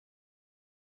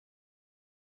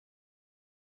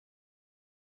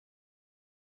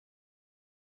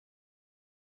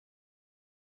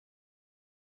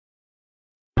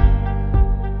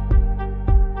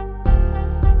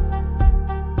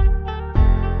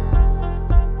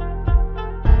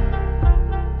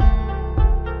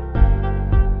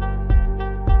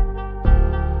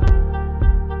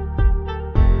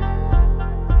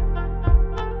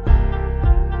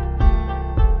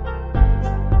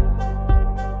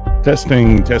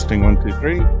Testing, testing, 1, 2,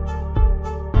 3.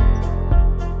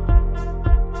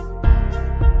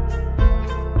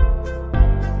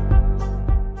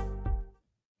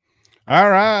 All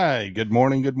right. Good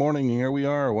morning. Good morning. Here we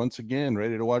are once again,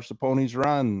 ready to watch the ponies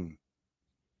run.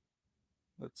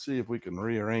 Let's see if we can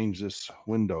rearrange this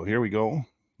window. Here we go.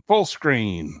 Full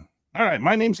screen. All right.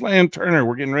 My name's Lan Turner.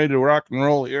 We're getting ready to rock and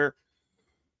roll here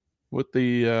with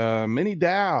the mini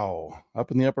Dow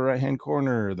up in the upper right-hand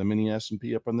corner, the mini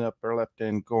S&P up in the upper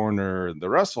left-hand corner, the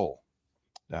Russell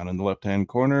down in the left-hand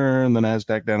corner, and the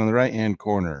NASDAQ down in the right-hand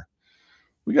corner.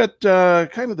 We got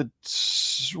kind of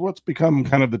what's become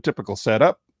kind of the typical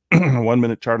setup. 1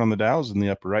 minute chart on the Dows in the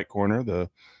upper right corner. The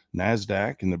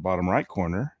NASDAQ in the bottom right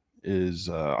corner is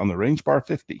on the range bar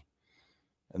 50.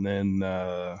 And then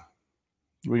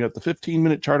we got the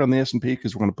 15-minute chart on the S&P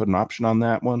because we're going to put an option on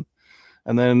that one.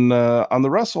 And then on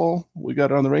the Russell, we got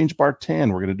it on the range bar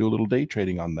 10. We're going to do a little day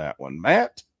trading on that one.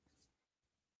 Matt,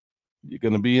 you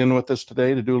going to be in with us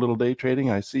today to do a little day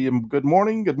trading? I see him. Good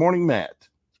morning. Good morning, Matt.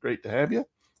 It's great to have you. Are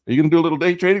you going to do a little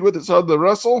day trading with us on the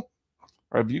Russell?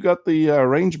 Or have you got the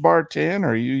range bar 10? Or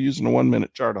are you using a 1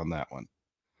 minute chart on that one?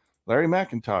 Larry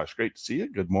McIntosh, great to see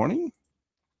you. Good morning.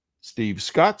 Steve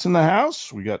Scott's in the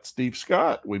house. We got Steve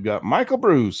Scott. We've got Michael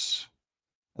Bruce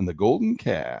and the Golden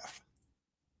Calf.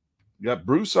 We got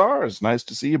Bruce R. It's nice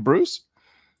to see you, Bruce.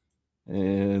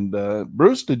 And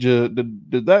Bruce, did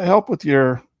that help with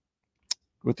your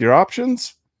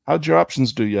options? How'd your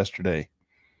options do yesterday?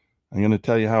 I'm going to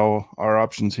tell you how our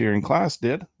options here in class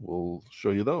did. We'll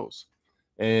show you those.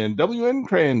 And W.N.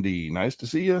 Crandy, nice to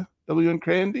see you, W.N.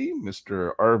 Crandy,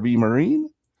 Mr. R.V.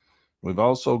 Marine. We've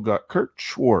also got Kurt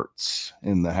Schwartz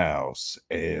in the house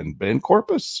and Ben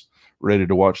Corpus ready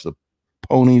to watch the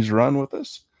ponies run with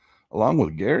us, along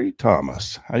with Gary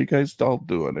Thomas. How you guys all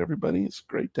doing, everybody? It's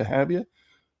great to have you.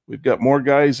 We've got more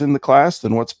guys in the class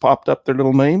than what's popped up their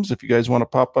little names. If you guys want to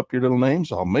pop up your little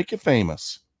names, I'll make you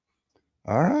famous.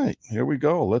 All right, here we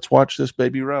go. Let's watch this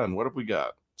baby run. What have we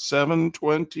got?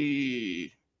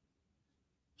 7:20,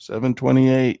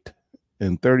 7:28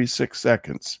 in 36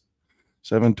 seconds.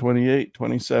 7:28,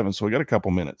 27. So we got a couple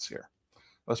minutes here.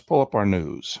 Let's pull up our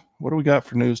news. What do we got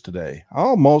for news today?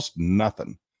 Almost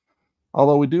nothing.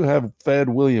 Although we do have Fed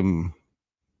Williams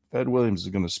is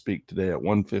going to speak today at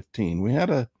 1:15. We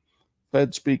had a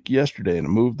Fed speak yesterday and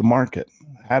it moved the market.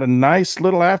 Had a nice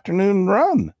little afternoon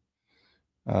run.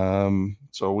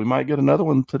 So we might get another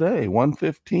one today,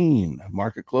 1:15.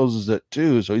 Market closes at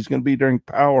 2, so he's going to be during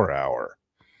power hour.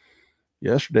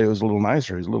 Yesterday was a little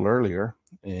nicer. He's a little earlier,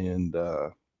 and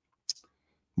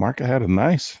market had a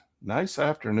nice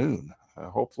afternoon.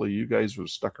 Hopefully you guys were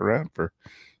stuck around for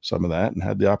some of that and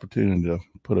had the opportunity to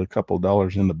put a couple of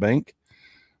dollars in the bank.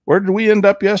 Where did we end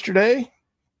up yesterday?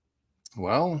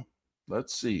 Well,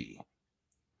 let's see.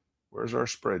 Where's our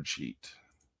spreadsheet?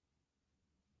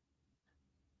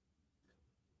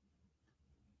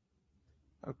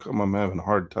 How come I'm having a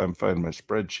hard time finding my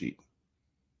spreadsheet?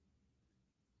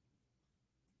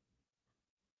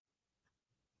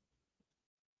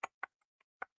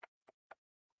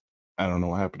 I don't know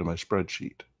what happened to my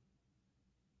spreadsheet.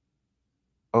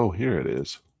 Oh, here it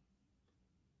is.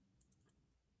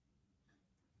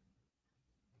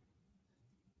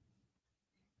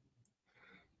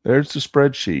 There's the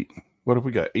spreadsheet. What have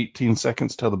we got? 18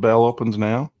 seconds till the bell opens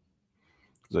now?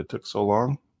 Because I took so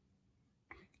long.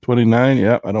 29.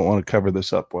 Yeah, I don't want to cover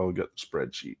this up while we got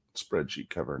the spreadsheet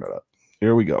covering it up.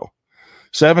 Here we go.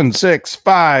 7, 6,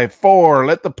 5, 4.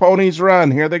 Let the ponies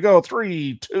run. Here they go.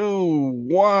 3, 2,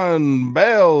 1.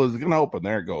 Bell is going to open.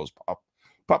 There it goes. Pop,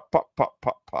 pop, pop, pop,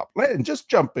 pop, pop. And just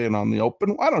jump in on the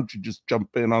open. Why don't you just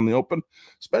jump in on the open?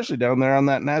 Especially down there on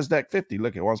that NASDAQ 50.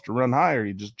 Look, it wants to run higher.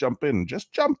 You just jump in.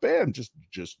 Just jump in.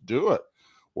 Just do it.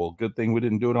 Well, good thing we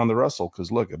didn't do it on the Russell, because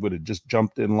look, if we'd have just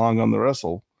jumped in long on the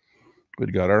Russell,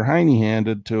 we'd got our hiney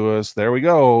handed to us. There we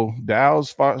go. Dow's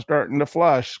starting to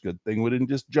flush. Good thing we didn't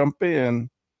just jump in.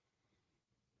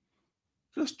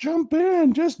 Just jump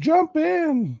in. Just jump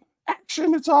in.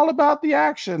 Action. It's all about the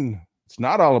action. It's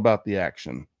not all about the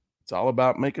action. It's all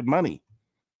about making money.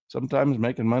 Sometimes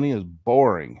making money is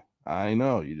boring. I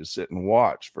know. You just sit and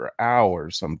watch for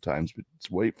hours sometimes, but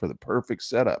just wait for the perfect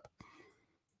setup.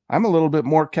 I'm a little bit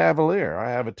more cavalier. I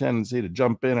have a tendency to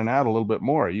jump in and out a little bit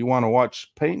more. You want to watch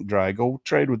paint dry, go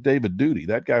trade with David Duty.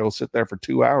 That guy will sit there for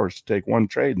 2 hours to take one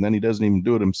trade, and then he doesn't even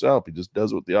do it himself. He just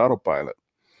does it with the autopilot.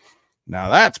 Now,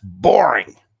 that's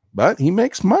boring, but he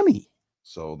makes money.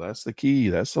 So that's the key.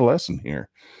 That's the lesson here.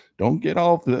 Don't get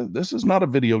all this is not a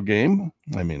video game.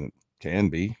 I mean, it can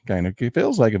be. Kind of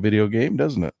feels like a video game,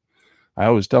 doesn't it? I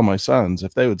always tell my sons,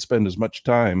 if they would spend as much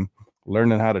time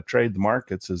learning how to trade the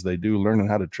markets as they do learning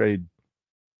how to trade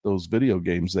those video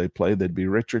games they play, they'd be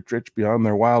rich, rich, rich beyond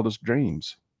their wildest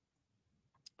dreams.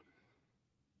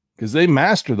 Because they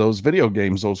master those video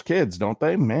games, those kids, don't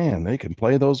they? Man, they can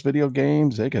play those video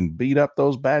games. They can beat up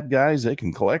those bad guys. They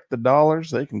can collect the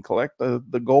dollars. They can collect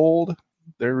the gold.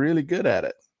 They're really good at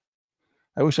it.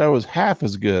 I wish I was half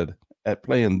as good at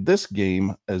playing this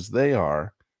game as they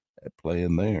are at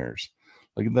playing theirs.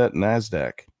 Look at that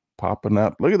NASDAQ popping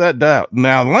up. Look at that Dow.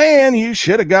 Now, Lan, you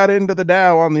should have got into the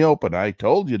Dow on the open. I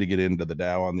told you to get into the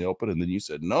Dow on the open, and then you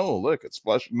said, no, look, it's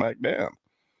flushing back down.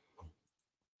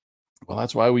 Well,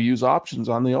 that's why we use options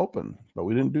on the open, but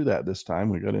we didn't do that this time.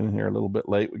 We got in here a little bit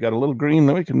late. We got a little green.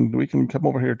 Then we can come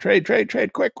over here, trade,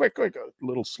 quick. A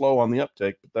little slow on the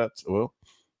uptake, but that's, well,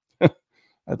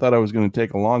 I thought I was going to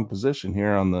take a long position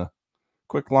here on the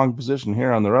quick long position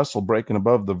here on the Russell breaking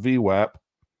above the VWAP.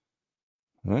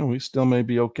 Well, we still may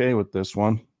be okay with this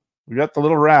one. We got the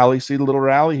little rally. See the little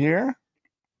rally here?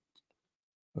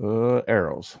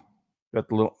 Arrows. Got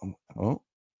the little,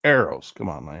 arrows. Come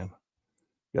on, man.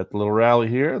 Got the little rally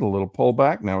here, the little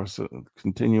pullback. Now it's a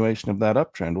continuation of that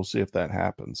uptrend. We'll see if that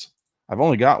happens. I've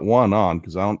only got one on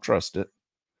because I don't trust it.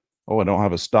 Oh, I don't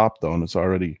have a stop, though, and it's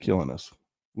already killing us.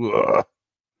 Ugh.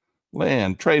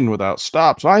 Land trading without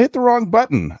stops. So I hit the wrong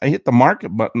button. I hit the market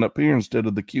button up here instead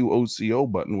of the QOCO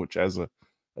button, which has a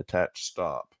attached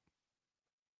stop.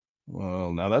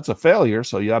 Well, now that's a failure,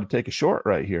 so you ought to take a short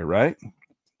right here, right?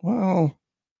 Well,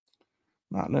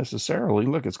 not necessarily.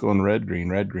 Look, it's going red, green.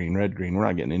 We're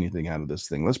not getting anything out of this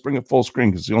thing. Let's bring it full screen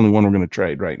because it's the only one we're going to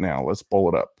trade right now. Let's pull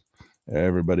it up.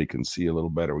 Everybody can see a little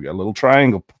better. We got a little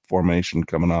triangle formation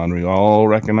coming on. We all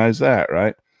recognize that,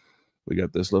 right? We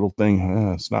got this little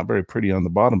thing. It's not very pretty on the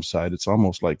bottom side. It's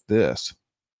almost like this.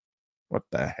 What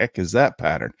the heck is that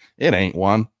pattern? It ain't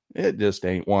one. It just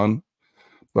ain't one.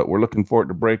 But we're looking for it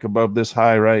to break above this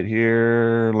high right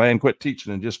here. Land, quit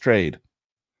teaching and just trade.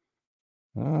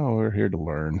 Oh, we're here to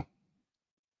learn.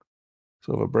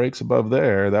 So if it breaks above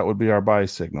there, that would be our buy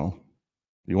signal.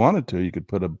 If you wanted to, you could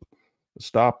put a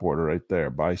stop order right there,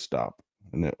 buy stop,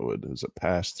 and it would, as it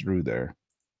passed through there,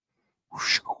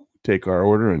 take our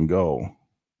order and go.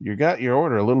 You got your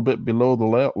order a little bit below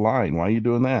the line. Why are you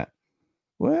doing that?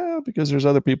 Well, because there's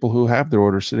other people who have their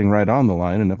order sitting right on the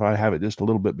line, and if I have it just a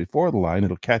little bit before the line,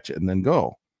 it'll catch it and then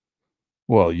go.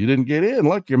 Well, you didn't get in.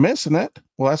 Look, you're missing it.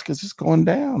 Well, that's because it's going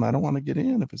down. I don't want to get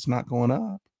in if it's not going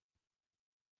up.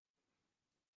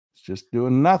 It's just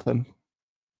doing nothing.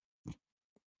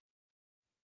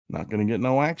 Not going to get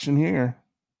no action here.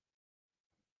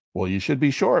 Well, you should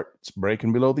be short. It's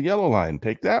breaking below the yellow line.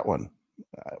 Take that one.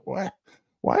 Why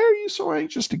are you so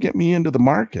anxious to get me into the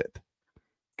market?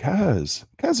 Because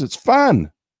it's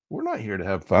fun. We're not here to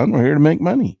have fun. We're here to make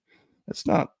money. That's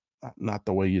not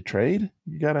the way you trade.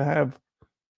 You got to have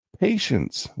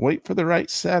patience. Wait for the right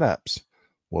setups.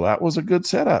 Well, that was a good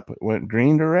setup. It went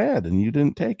green to red, and you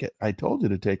didn't take it. I told you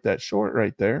to take that short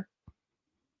right there.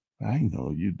 I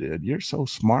know you did. You're so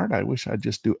smart. I wish I'd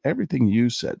just do everything you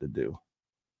said to do.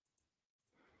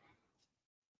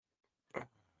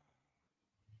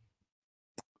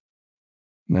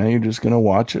 Now you're just going to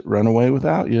watch it run away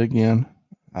without you again.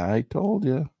 I told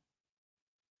you.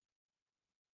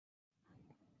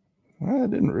 Well,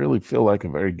 it didn't really feel like a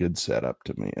very good setup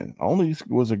to me. It only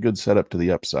was a good setup to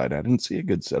the upside. I didn't see a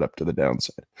good setup to the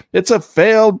downside. It's a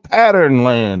failed pattern,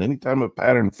 Land. Anytime a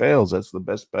pattern fails, that's the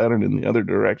best pattern in the other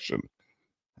direction.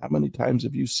 How many times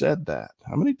have you said that?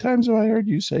 How many times have I heard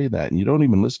you say that? And you don't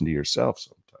even listen to yourself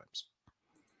sometimes.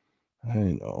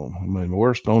 I know. I'm my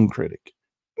worst own critic.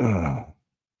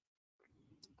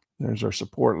 There's our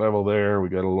support level there. We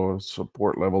got a low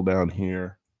support level down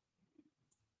here.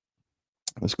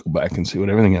 Let's go back and see what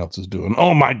everything else is doing.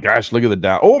 Oh my gosh, look at the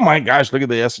Dow. Oh my gosh, look at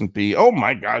the S&P. Oh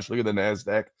my gosh, look at the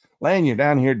NASDAQ. Land, you're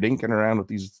down here dinking around with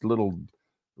these little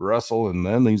Russell, and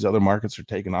then these other markets are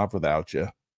taking off without you.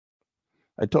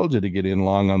 I told you to get in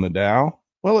long on the Dow.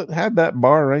 Well, it had that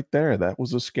bar right there. That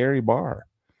was a scary bar.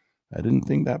 I didn't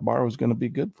think that bar was going to be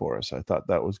good for us. I thought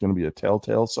that was going to be a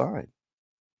telltale sign.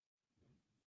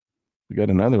 We got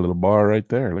another little bar right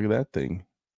there. Look at that thing.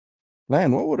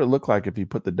 Land, what would it look like if you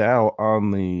put the Dow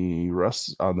on the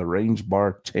range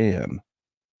bar 10?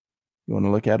 You want to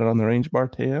look at it on the range bar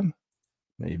 10?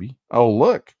 Maybe. Oh,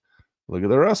 look at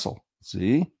the Russell.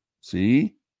 See,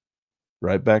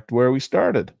 right back to where we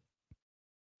started.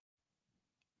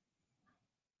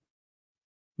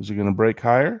 Is it going to break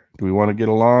higher? Do we want to get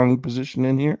a long position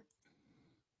in here?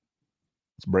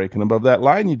 It's breaking above that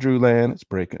line you drew, Land. It's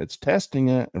breaking. It's testing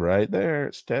it right there.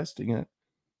 It's testing it.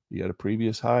 You got a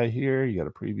previous high here. You got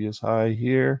a previous high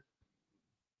here.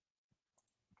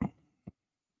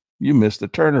 You missed the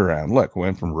turnaround. Look,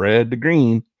 went from red to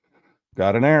green.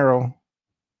 Got an arrow.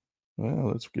 Well,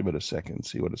 let's give it a second and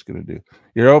see what it's going to do.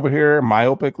 You're over here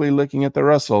myopically looking at the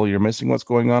Russell. You're missing what's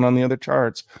going on the other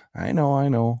charts. I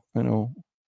know. Look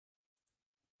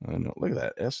at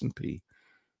that S&P.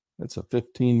 That's a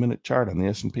 15-minute chart on the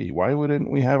S&P. Why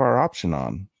wouldn't we have our option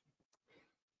on?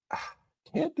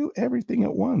 Can't do everything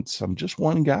at once. I'm just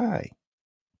one guy.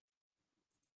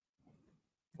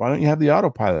 Why don't you have the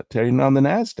autopilot turning on the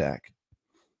NASDAQ?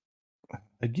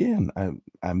 Again,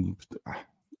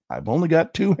 I've only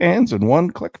got two hands and one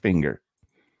click finger.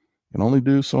 Can only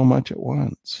do so much at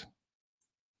once.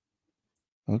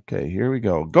 Okay, here we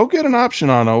go. Go get an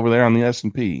option on over there on the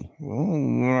S&P.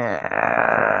 Then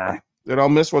I'll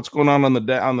miss what's going on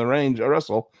the range,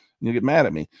 Russell, and you get mad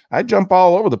at me. I jump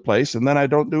all over the place, and then I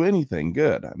don't do anything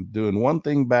good. I'm doing one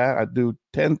thing bad. I do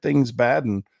 10 things bad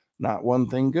and not one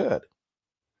thing good.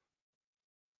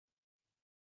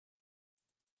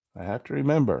 I have to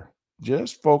remember,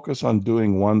 just focus on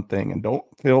doing one thing and don't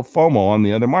feel FOMO on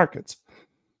the other markets.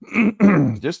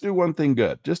 Just do one thing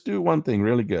good. Just do one thing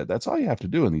really good. That's all you have to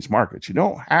do in these markets. You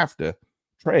don't have to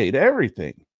trade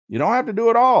everything. You don't have to do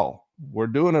it all. We're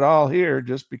doing it all here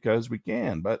just because we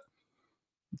can, but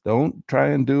don't try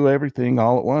and do everything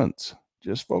all at once.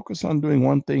 Just focus on doing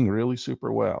one thing really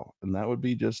super well. And that would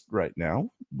be just right now.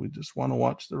 We just want to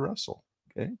watch the Russell.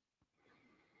 Okay.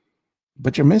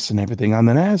 But you're missing everything on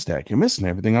the NASDAQ. You're missing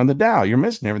everything on the Dow. You're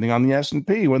missing everything on the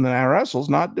S&P when the Russell's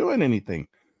not doing anything.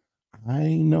 I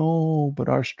know, but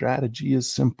our strategy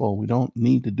is simple. We don't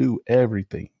need to do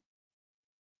everything.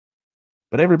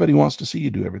 But everybody wants to see you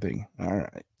do everything. All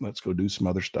right, let's go do some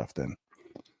other stuff then.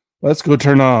 Let's go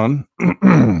turn on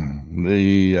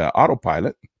the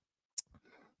autopilot.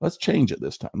 Let's change it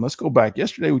this time. Let's go back.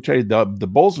 Yesterday, we traded the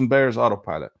Bulls and Bears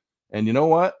autopilot. And you know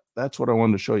what? That's what I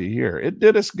wanted to show you here. It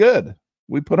did us good.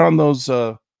 We put on those,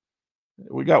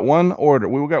 we got one order.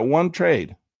 We got one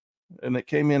trade, and it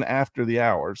came in after the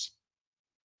hours.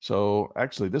 So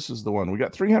actually, this is the one. We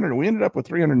got 300. We ended up with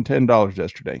 $310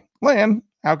 yesterday. Lan,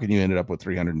 how can you end up with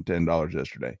 $310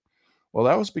 yesterday? Well,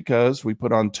 that was because we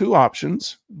put on two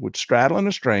options, which straddle and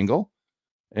a strangle.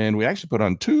 And we actually put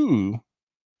on two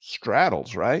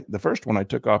straddles, right? The first one I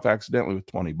took off accidentally with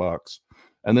 $20.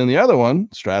 And then the other one,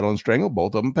 straddle and strangle,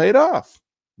 both of them paid off.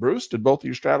 Bruce, did both of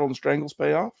your straddle and strangles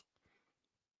pay off?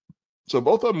 So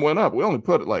both of them went up. We only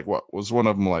put it like, what was one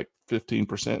of them like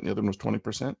 15%? And the other one was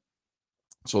 20%.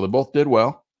 So they both did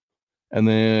well. And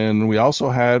then we also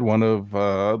had one of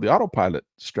the autopilot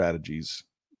strategies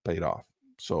paid off.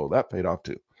 So that paid off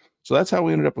too. So that's how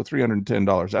we ended up with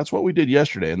 $310. That's what we did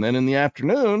yesterday. And then in the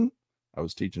afternoon, I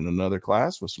was teaching another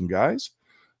class with some guys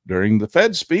during the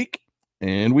Fed speak,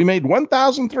 and we made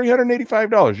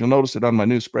 $1,385. You'll notice it on my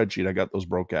new spreadsheet. I got those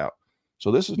broke out.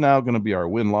 So this is now going to be our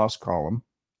win-loss column.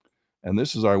 And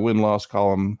this is our win-loss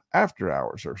column after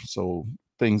hours, or so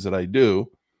things that I do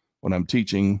when I'm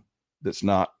teaching that's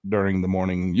not during the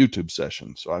morning YouTube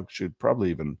session. So I should probably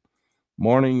even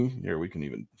morning here. We can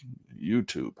even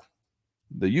YouTube,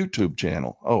 the YouTube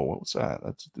channel. Oh, what was that?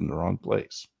 That's in the wrong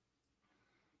place.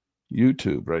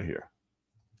 YouTube right here.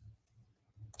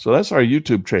 So that's our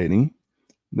YouTube trading.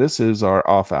 This is our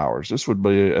off hours. This would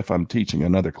be if I'm teaching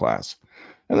another class.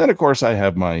 And then, of course, I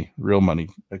have my real money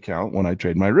account when I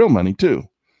trade my real money too.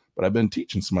 But I've been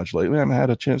teaching so much lately, I haven't had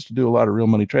a chance to do a lot of real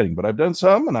money trading. But I've done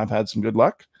some, and I've had some good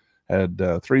luck. Had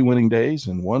 3 winning days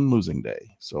and 1 losing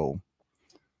day. So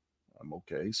I'm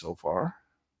okay so far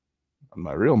on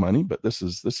my real money. But this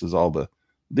is all the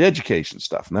education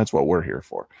stuff, and that's what we're here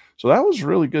for. So that was a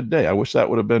really good day. I wish that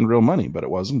would have been real money, but it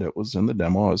wasn't. It was in the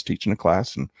demo. I was teaching a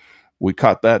class, and we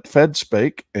caught that Fed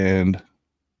spike and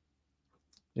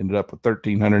ended up with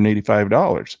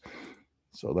 $1,385.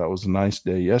 So that was a nice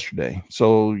day yesterday.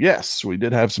 So yes, we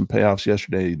did have some payoffs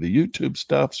yesterday, the YouTube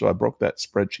stuff. So I broke that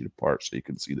spreadsheet apart so you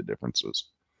can see the differences.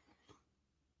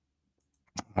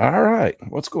 All right,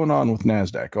 what's going on with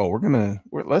NASDAQ? Oh,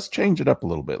 let's change it up a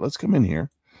little bit. Let's come in here.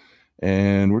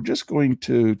 And we're just going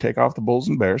to take off the Bulls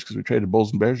and Bears because we traded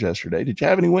Bulls and Bears yesterday. Did you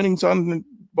have any winnings on the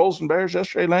Bulls and Bears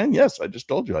yesterday, Lan? Yes, I just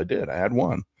told you I did. I had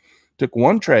one. Took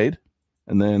one trade.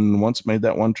 And then once made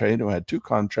that one trade, I had 2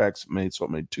 contracts made. So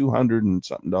it made $200 and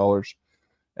something.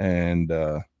 And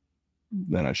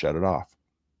then I shut it off.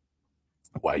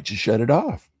 Why'd you shut it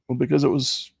off? Well, because it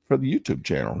was for the YouTube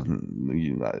channel.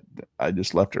 I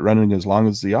just left it running as long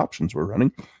as the options were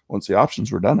running. Once the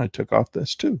options were done, I took off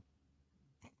this too.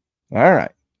 All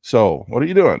right. So what are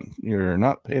you doing? You're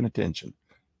not paying attention.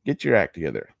 Get your act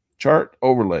together. Chart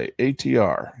overlay,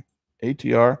 ATR.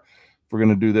 ATR, if we're going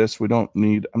to do this, we don't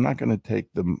need, I'm not going to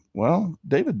take them. Well,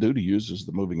 David Duty uses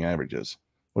the moving averages.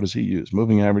 What does he use?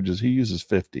 Moving averages, he uses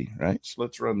 50, right? So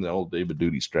let's run the old David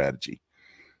Duty strategy.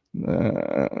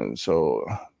 So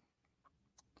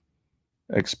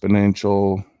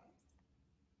exponential,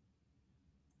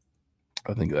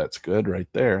 I think that's good right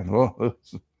there. Well,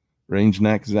 range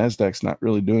NASDAQ's not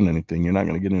really doing anything. You're not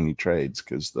going to get any trades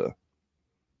because we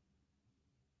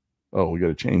got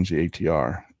to change the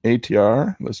ATR.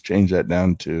 ATR, let's change that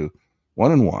down to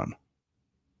 1 and 1.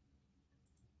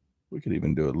 We could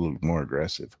even do it a little more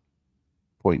aggressive.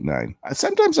 0.9.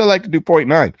 Sometimes I like to do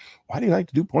 0.9. Why do you like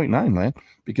to do 0.9, man?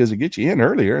 Because it gets you in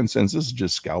earlier. And since this is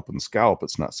just scalp and scalp,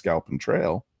 it's not scalp and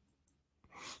trail.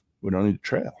 We don't need to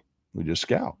trail. We just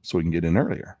scalp so we can get in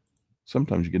earlier.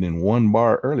 Sometimes you get in 1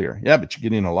 bar earlier. Yeah, but you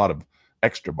get in a lot of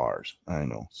extra bars. I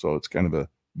know. So it's kind of a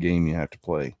game you have to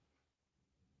play.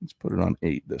 Let's put it on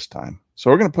 8 this time.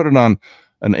 So we're going to put it on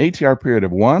an ATR period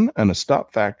of 1 and a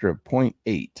stop factor of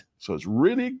 0.8. So it's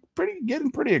really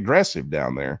getting pretty aggressive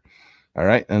down there. All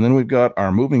right. And then we've got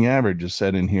our moving average is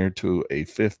set in here to a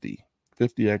 50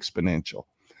 exponential.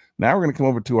 Now we're going to come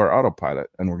over to our autopilot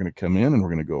and we're going to come in and we're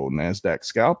going to go NASDAQ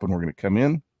scalp and we're going to come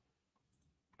in.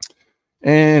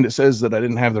 And it says that I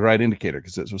didn't have the right indicator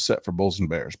because it was set for bulls and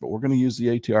bears, but we're going to use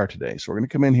the ATR today. So we're going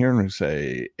to come in here and we're going to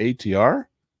say ATR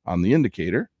on the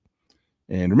indicator.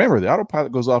 And remember, the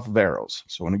autopilot goes off of arrows.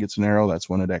 So when it gets an arrow, that's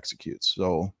when it executes.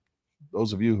 So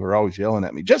those of you who are always yelling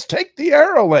at me, just take the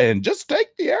arrow, Land, just take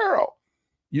the arrow.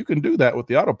 You can do that with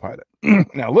the autopilot.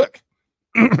 Now, look,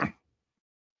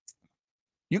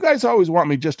 you guys always want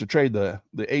me just to trade the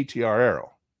ATR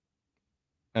arrow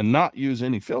and not use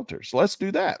any filters. So let's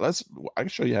do that. I can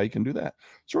show you how you can do that.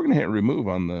 So we're going to hit remove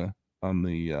on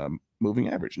the moving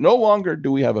average. No longer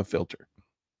do we have a filter.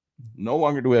 No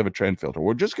longer do we have a trend filter.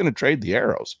 We're just going to trade the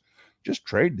arrows. Just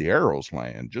trade the arrows,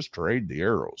 Land. Just trade the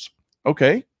arrows.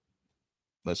 Okay,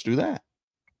 let's do that.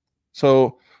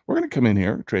 So we're going to come in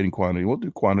here, trading quantity. We'll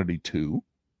do quantity 2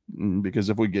 because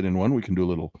if we get in 1, we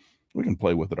can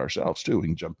play with it ourselves too. We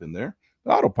can jump in there.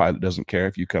 The autopilot doesn't care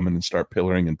if you come in and start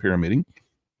pillaring and pyramiding.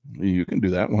 You can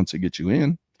do that once it gets you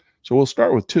in. So we'll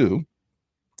start with 2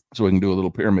 so we can do a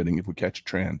little pyramiding if we catch a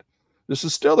trend. This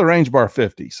is still the range bar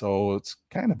 50, so it's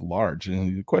kind of large.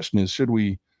 And the question is, should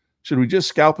we just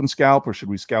scalp and scalp or should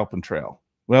we scalp and trail?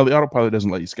 Well, the autopilot doesn't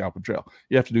let you scalp and trail.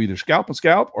 You have to do either scalp and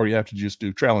scalp or you have to just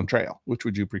do trail and trail. Which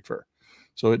would you prefer?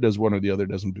 So it does one or the other,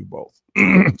 doesn't do both.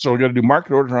 So we're going to do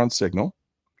market order on signal.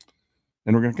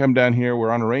 And we're going to come down here.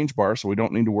 We're on a range bar, so we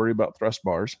don't need to worry about thrust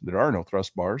bars. There are no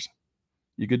thrust bars.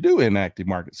 You could do inactive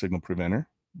market signal preventer,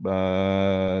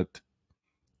 but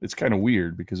it's kind of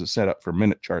weird because it's set up for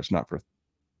minute charts, not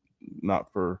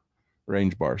for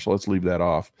range bar. So let's leave that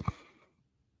off.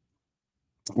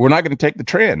 We're not going to take the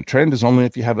trend. Trend is only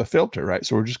if you have a filter, right?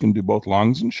 So we're just going to do both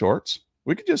longs and shorts.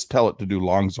 We could just tell it to do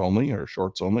longs only or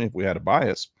shorts only if we had a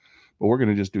bias, but we're going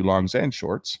to just do longs and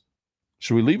shorts.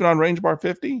 Should we leave it on range bar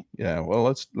 50? Yeah, well,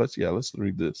 let's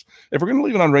read this. If we're going to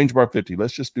leave it on range bar 50,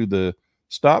 let's just do the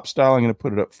stop style. I'm going to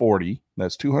put it at 40.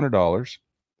 That's $200.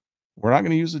 We're not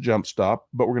going to use the jump stop,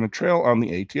 but we're going to trail on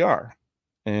the ATR.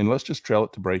 And let's just trail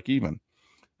it to break even.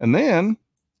 And then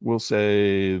we'll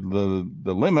say the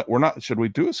limit. Should we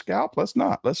do a scalp? Let's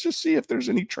not. Let's just see if there's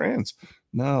any trends.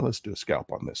 No, let's do a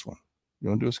scalp on this one. You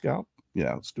want to do a scalp?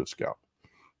 Yeah, let's do a scalp.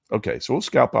 Okay, so we'll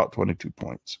scalp out 22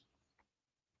 points.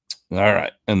 All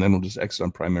right, and then we'll just exit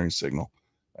on primary signal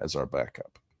as our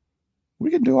backup. We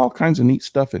can do all kinds of neat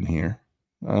stuff in here.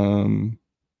 Land,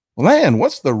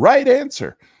 what's the right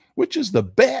answer? Which is the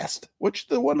best? Which is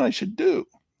the one I should do?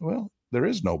 Well, there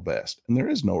is no best, and there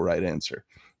is no right answer.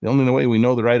 The only way we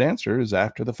know the right answer is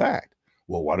after the fact.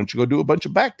 Well, why don't you go do a bunch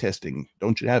of back testing?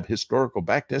 Don't you have historical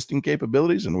back testing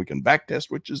capabilities and we can back test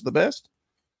which is the best?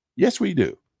 Yes, we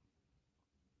do.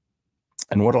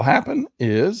 And what'll happen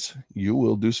is you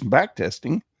will do some back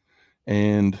testing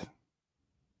and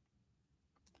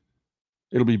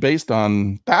it'll be based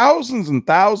on thousands and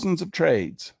thousands of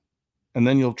trades. And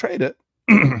then you'll trade it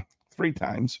 3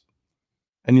 times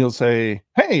and you'll say,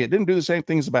 hey, it didn't do the same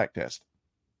thing as the back test.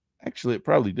 Actually, it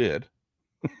probably did.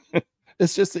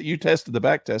 It's just that you tested the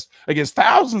back test against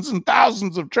thousands and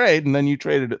thousands of trade, and then you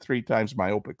traded it 3 times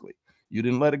myopically. You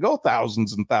didn't let it go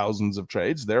thousands and thousands of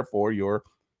trades. Therefore, your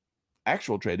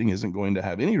actual trading isn't going to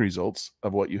have any results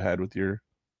of what you had with your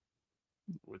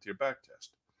back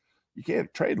test. You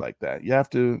can't trade like that. You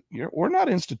have to. We're not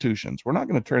institutions. We're not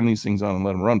going to turn these things on and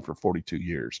let them run for 42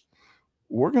 years.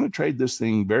 We're going to trade this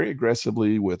thing very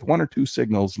aggressively with 1 or 2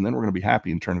 signals, and then we're going to be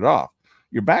happy and turn it off.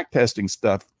 Your back testing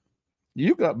stuff,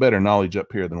 you've got better knowledge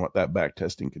up here than what that back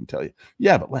testing can tell you.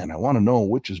 Yeah, but Len, I want to know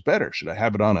which is better. Should I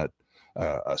have it on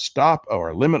a stop or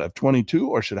a limit of 22,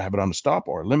 or should I have it on a stop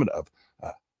or a limit of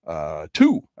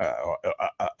 2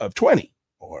 of 20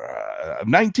 or of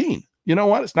 19. You know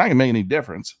what? It's not going to make any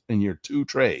difference in your 2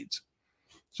 trades.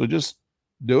 So just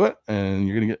do it, and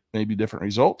you're going to get maybe different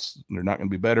results. They're not going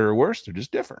to be better or worse. They're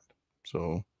just different.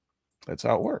 So that's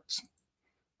how it works.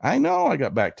 I know I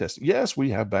got back testing. Yes, we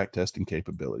have back testing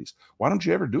capabilities. Why don't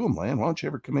you ever do them, Lan? Why don't you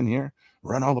ever come in here,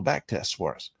 run all the back tests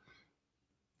for us?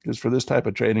 Because for this type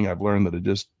of trading, I've learned that it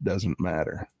just doesn't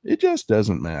matter. It just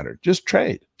doesn't matter. Just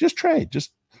trade. Just trade.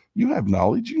 Just you have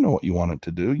knowledge. You know what you want it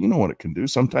to do. You know what it can do.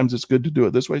 Sometimes it's good to do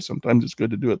it this way. Sometimes it's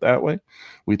good to do it that way.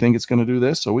 We think it's going to do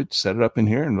this, so we set it up in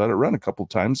here and let it run a couple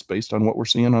times based on what we're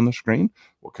seeing on the screen,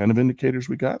 what kind of indicators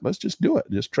we got. Let's just do it.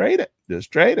 Just trade it.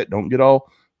 Just trade it. Don't get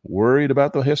all worried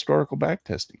about the historical back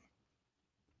testing.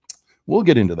 We'll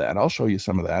get into that. I'll show you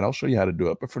some of that. I'll show you how to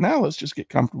do it. But for now, let's just get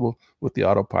comfortable with the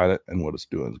autopilot and what it's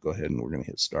doing. Let's go ahead and we're going to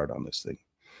hit start on this thing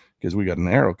because we got an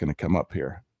arrow going to come up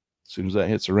here. As soon as that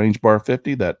hits the range bar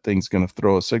 50, that thing's going to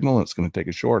throw a signal and it's going to take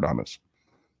a short on us.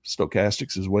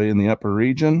 Stochastics is way in the upper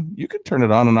region. You can turn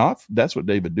it on and off. That's what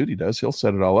David Duty does. He'll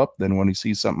set it all up. Then when he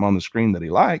sees something on the screen that he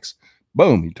likes,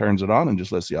 boom, he turns it on and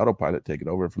just lets the autopilot take it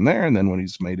over from there. And then when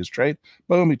he's made his trade,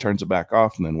 boom, he turns it back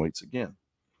off and then waits again.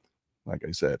 Like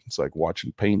I said, it's like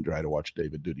watching paint dry to watch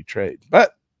David Duty trade.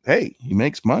 But hey, he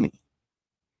makes money.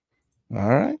 All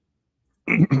right.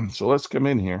 So let's come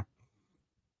in here.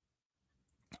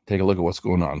 Take a look at what's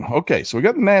going on. Okay, so we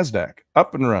got the NASDAQ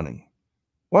up and running.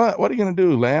 What are you going to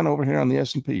do, Lan, over here on the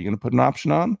S&P? You going to put an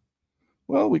option on?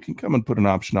 Well, we can come and put an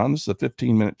option on. This is a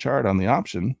 15-minute chart on the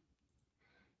option.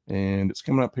 And it's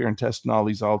coming up here and testing all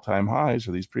these all-time highs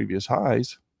or these previous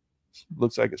highs.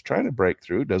 Looks like it's trying to break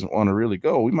through. Doesn't want to really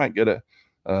go. We might get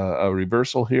a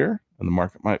reversal here, and the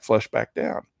market might flush back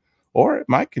down. Or it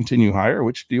might continue higher.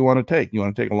 Which do you want to take? You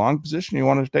want to take a long position or you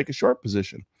want to take a short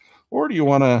position? Or do you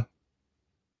want to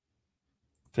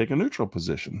take a neutral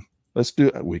position?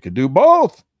 We could do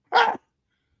both.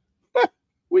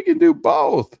 We can do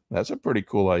both. That's a pretty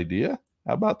cool idea.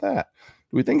 How about that?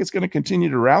 Do we think it's going to continue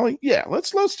to rally? Yeah,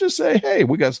 let's just say, hey,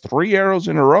 we got 3 arrows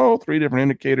in a row, 3 different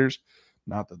indicators.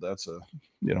 Not that that's a,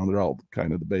 they're all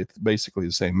kind of basically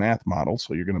the same math model.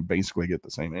 So you're going to basically get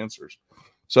the same answers.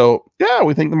 So yeah,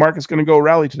 we think the market's going to go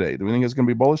rally today. Do we think it's going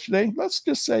to be bullish today? Let's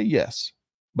just say yes,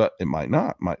 but it might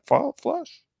not, might fall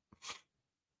flush.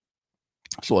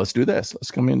 So let's do this. Let's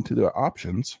come into the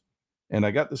options. And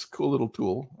I got this cool little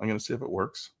tool. I'm going to see if it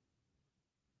works.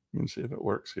 I'm going to see if it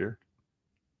works here.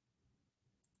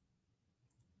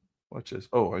 Watch this.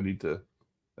 Oh, that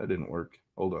didn't work.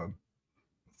 Hold on.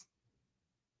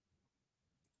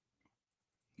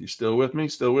 You still with me?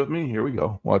 Still with me? Here we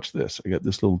go. Watch this. I got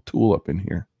this little tool up in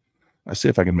here. I see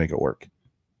if I can make it work.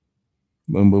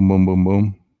 Boom, boom, boom, boom,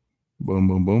 boom. Boom,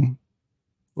 boom, boom.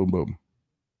 Boom, boom.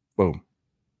 Boom.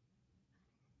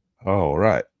 All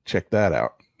right. Check that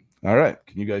out. All right.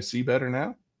 Can you guys see better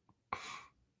now?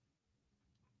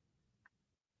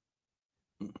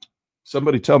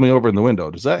 Somebody tell me over in the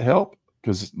window. Does that help?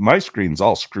 Because my screen's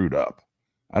all screwed up.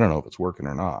 I don't know if it's working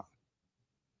or not.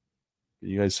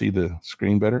 You guys see the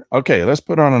screen better? Okay, let's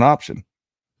put on an option.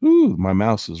 Ooh, my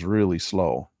mouse is really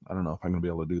slow. I don't know if I'm going to be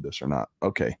able to do this or not.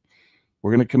 Okay,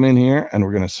 we're going to come in here and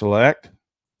we're going to select.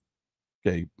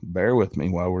 Okay, bear with me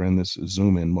while we're in this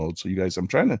zoom in mode. So you guys, I'm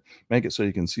trying to make it so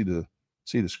you can see the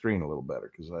screen a little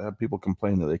better because I have people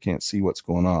complain that they can't see what's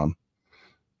going on.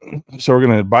 So we're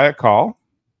going to buy a call.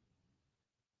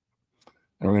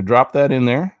 And we're going to drop that in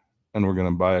there. And we're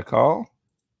going to buy a call.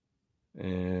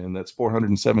 And that's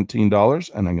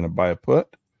 $417. And I'm going to buy a put.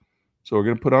 So we're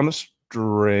going to put on a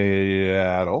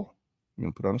straddle. I'm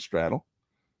going to put on a straddle.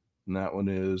 And that one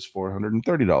is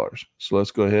 $430. So let's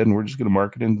go ahead and we're just going to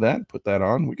mark it into that. Put that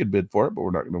on. We could bid for it, but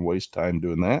we're not going to waste time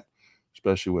doing that,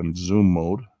 especially when zoom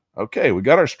mode. Okay, we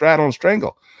got our straddle and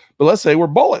strangle. But let's say we're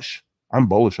bullish. I'm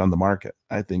bullish on the market.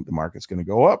 I think the market's going to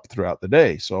go up throughout the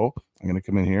day. So I'm going to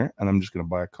come in here and I'm just going to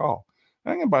buy a call.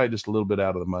 I'm going to buy just a little bit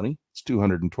out of the money. It's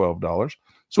 $212.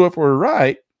 So if we're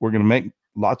right, we're going to make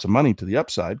lots of money to the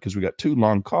upside because we got 2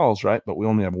 long calls, right? But we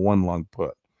only have 1 long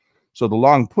put. So the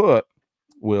long put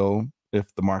will,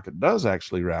 if the market does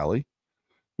actually rally,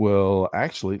 will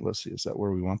actually, let's see, is that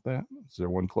where we want that? Is there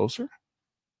one closer?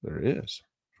 There is.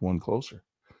 One closer.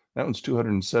 That one's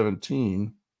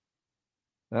 217.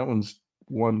 That one's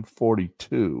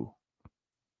 142.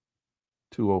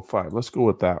 205. Let's go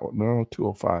with that one. No,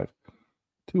 205.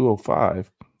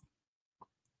 205.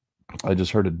 I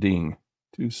just heard a ding.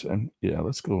 2 Yeah,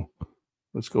 let's go.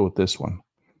 Let's go with this one.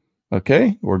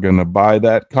 Okay, we're going to buy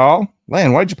that call.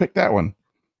 Lan, why'd you pick that one?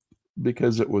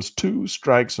 Because it was 2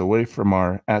 strikes away from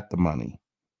our at the money.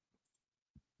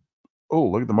 Oh,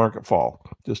 look at the market fall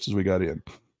just as we got in.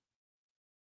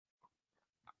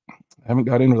 I haven't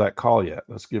got into that call yet.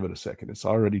 Let's give it a second. It's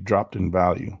already dropped in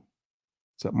value.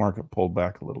 So that market pulled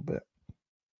back a little bit.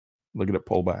 Look at it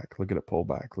pull back. Look at it pull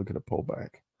back. Look at it pull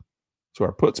back. So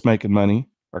our put's making money.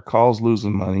 Our call's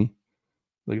losing money.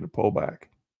 Look at it pull back.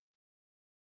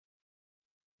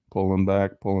 Pulling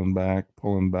back, pulling back,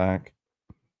 pulling back.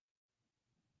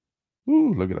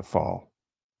 Ooh, look at it fall.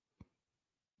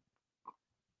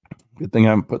 Good thing I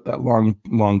haven't put that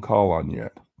long call on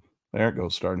yet. There it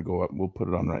goes, starting to go up. We'll put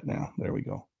it on right now. There we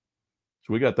go.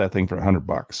 So we got that thing for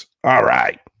 $100. All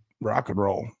right, rock and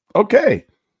roll. Okay,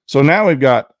 so now we've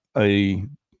got a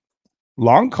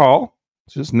long call.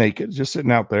 It's just naked, just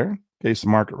sitting out there. In case the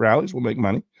market rallies, we'll make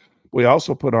money. We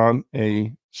also put on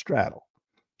a straddle.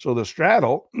 So the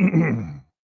straddle,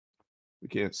 we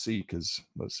can't see because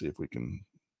let's see if we can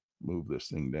move this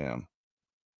thing down.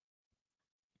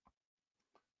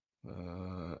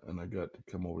 And I got to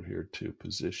come over here to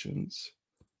positions.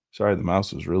 Sorry, the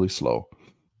mouse is really slow.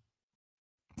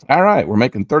 All right, we're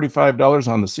making $35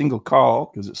 on the single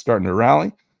call because it's starting to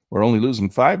rally. We're only losing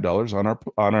 $5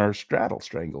 on our straddle,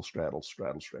 strangle.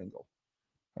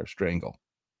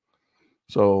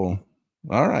 So,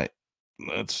 all right,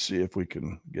 let's see if we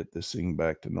can get this thing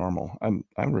back to normal. I'm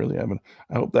really having.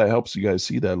 I hope that helps you guys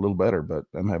see that a little better, but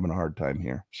I'm having a hard time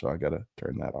here, so I got to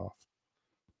turn that off.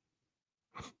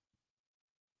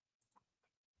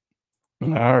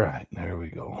 All right, there we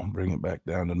go. Bring it back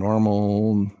down to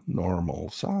normal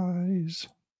size.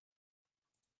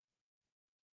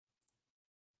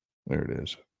 There it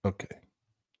is. Okay.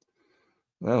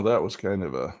 Well, that was kind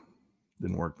of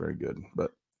didn't work very good, but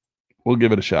we'll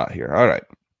give it a shot here. All right.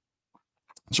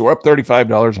 So we're up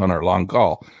 $35 on our long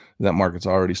call. That market's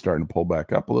already starting to pull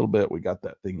back up a little bit. We got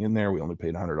that thing in there. We only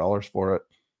paid $100 for it.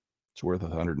 It's worth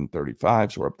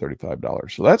 $135, so we're up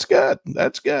 $35. So that's good.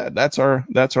 That's good. That's our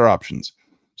options.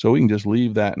 So we can just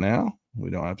leave that now. We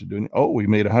don't have to do any. Oh, we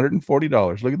made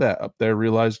 $140. Look at that. Up there,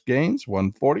 realized gains,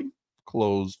 140.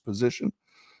 Closed position.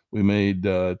 We made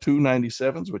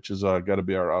 297s, which is got to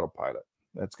be our autopilot.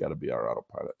 That's got to be our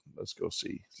autopilot. Let's go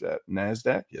see. Is that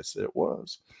NASDAQ? Yes, it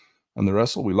was. On the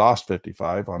Russell, we lost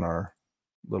 55 on our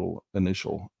little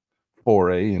initial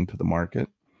foray into the market.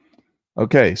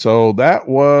 Okay, so that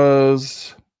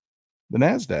was the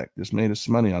NASDAQ. Just made us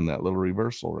some money on that little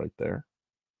reversal right there.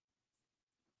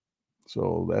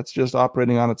 So that's just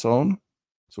operating on its own.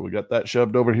 So we got that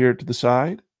shoved over here to the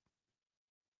side.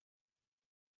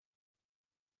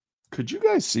 Could you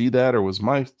guys see that, or was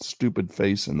my stupid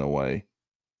face in the way?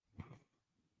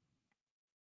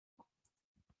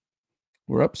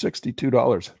 We're up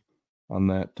 $62 on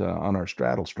that on our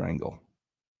straddle strangle.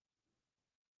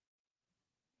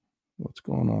 What's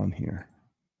going on here?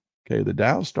 Okay, the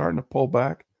Dow's starting to pull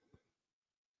back.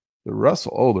 The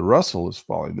Russell is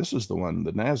falling. This is the one.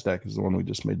 The NASDAQ is the one we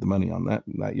just made the money on.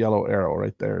 That yellow arrow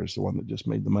right there is the one that just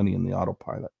made the money in the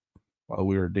autopilot. While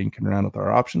we were dinking around with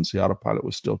our options, the autopilot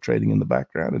was still trading in the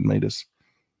background and made us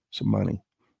some money.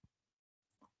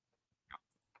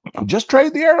 Just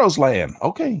trade the arrows, land.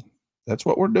 Okay, that's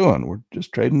what we're doing. We're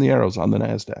just trading the arrows on the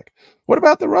NASDAQ. What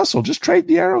about the Russell? Just trade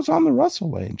the arrows on the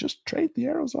Russell, land. Just trade the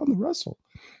arrows on the Russell.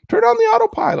 Turn on the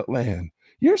autopilot, land.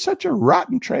 You're such a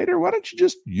rotten trader. Why don't you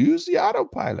just use the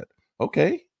autopilot?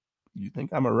 Okay, you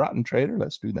think I'm a rotten trader?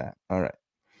 Let's do that. All right,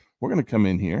 we're going to come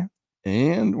in here,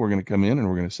 and we're going to come in, and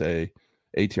we're going to say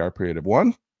ATR period of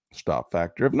 1, stop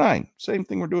factor of 9. Same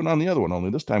thing we're doing on the other one, only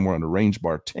this time we're on a range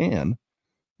bar 10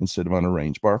 instead of on a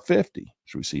range bar 50.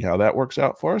 Should we see how that works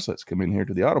out for us? Let's come in here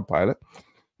to the autopilot.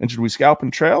 And should we scalp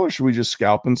and trail, or should we just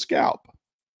scalp and scalp?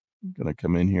 I'm going to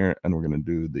come in here, and we're going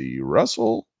to do the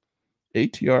Russell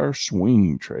ATR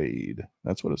swing trade.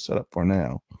 That's what it's set up for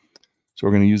now. So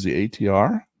we're going to use the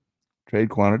ATR, trade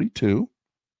quantity 2,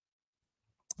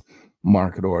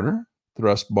 market order,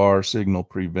 thrust bar signal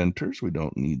preventers. We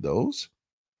don't need those.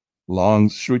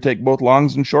 Longs, should we take both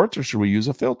longs and shorts, or should we use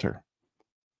a filter?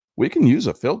 We can use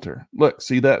a filter. Look,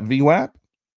 see that VWAP?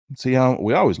 See how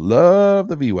we always love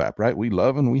the VWAP, right? We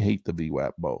love and we hate the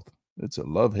VWAP both. It's a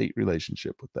love-hate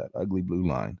relationship with that ugly blue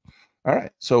line. All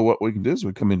right, so what we can do is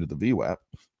we come into the VWAP,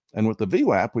 and with the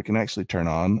VWAP, we can actually turn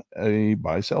on a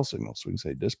buy-sell signal. So we can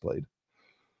say displayed.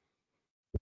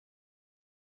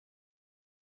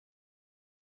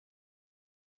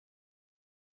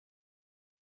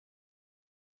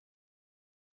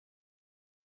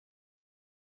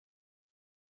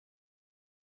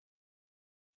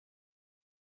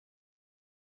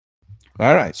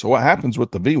 All right, so what happens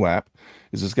with the VWAP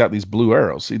is it's got these blue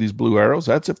arrows. See these blue arrows?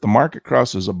 That's if the market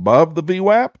crosses above the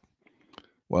VWAP,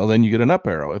 well, then you get an up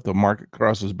arrow. If the market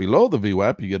crosses below the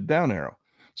VWAP, you get a down arrow.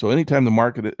 So anytime the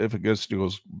market, if it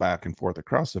goes back and forth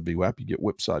across the VWAP, you get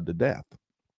whipsawed to death.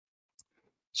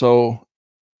 So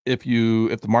if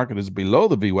the market is below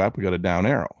the VWAP, we got a down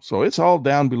arrow. So it's all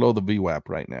down below the VWAP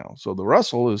right now. So the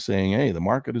Russell is saying, hey, the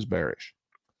market is bearish.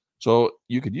 So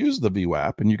you could use the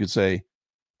VWAP and you could say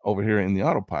over here in the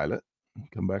autopilot,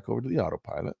 come back over to the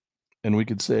autopilot, and we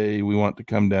could say we want to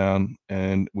come down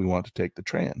and we want to take the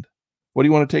trend. What do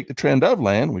you want to take the trend of,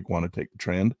 Land? We want to take the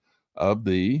trend of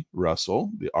the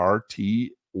Russell, the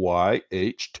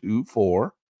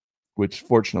RTYH24, which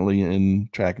fortunately in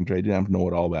track and trade, you don't know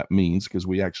what all that means because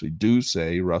we actually do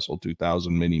say Russell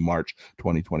 2000 mini March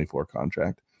 2024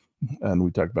 contract. And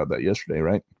we talked about that yesterday,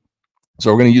 right?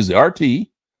 So we're going to use the RT,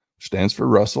 stands for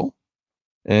Russell.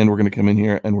 And we're going to come in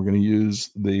here and we're going to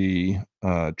use the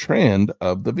trend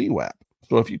of the VWAP.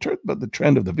 So if you turn the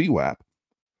trend of the VWAP,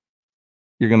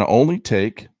 you're going to only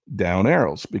take down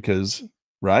arrows because,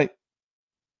 right,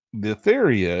 the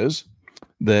theory is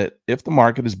that if the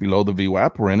market is below the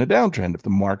VWAP, we're in a downtrend. If the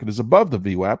market is above the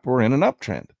VWAP, we're in an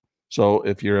uptrend. So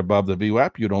if you're above the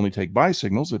VWAP, you'd only take buy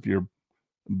signals. If you're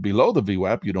below the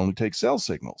VWAP, you'd only take sell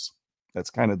signals.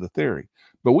 That's kind of the theory.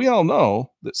 But we all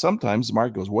know that sometimes the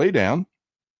market goes way down,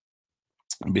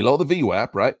 below the VWAP,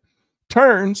 right?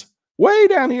 Turns way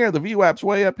down here. The VWAP's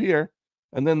way up here.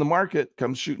 And then the market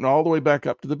comes shooting all the way back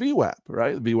up to the VWAP,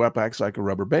 right? The VWAP acts like a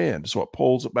rubber band. So it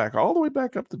pulls it back all the way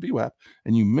back up to VWAP.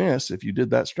 And you miss, if you did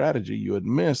that strategy, you would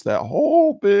miss that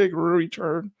whole big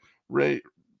return rate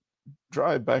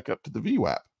drive back up to the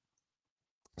VWAP.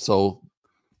 So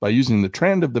by using the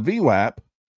trend of the VWAP,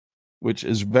 which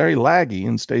is very laggy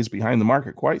and stays behind the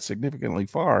market quite significantly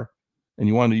far, and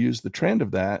you want to use the trend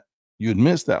of that, you'd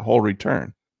miss that whole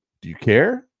return. Do you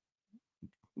care?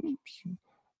 Oops.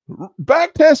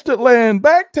 Back test it, Land.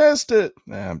 Back test it.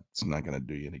 Nah, it's not going to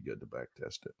do you any good to back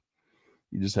test it.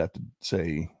 You just have to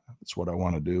say, it's what I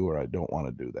want to do, or I don't want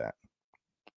to do that.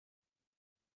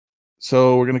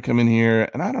 So we're going to come in here,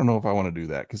 and I don't know if I want to do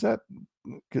that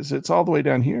because it's all the way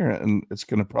down here, and it's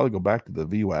going to probably go back to the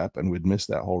VWAP, and we'd miss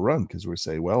that whole run because we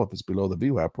say, well, if it's below the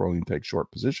VWAP, we're only going to take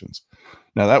short positions.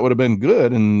 Now, that would have been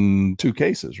good in two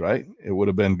cases, right? It would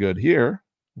have been good here.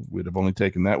 We'd have only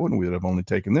taken that one. We'd have only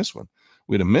taken this one.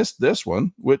 We'd have missed this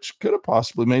one, which could have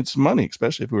possibly made some money,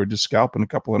 especially if we were just scalping a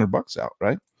couple $100 out,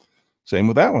 right? Same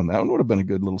with that one. That one would have been a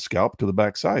good little scalp to the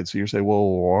backside. So you say,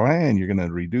 well, man, you're going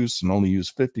to reduce and only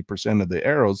use 50% of the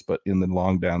arrows, but in the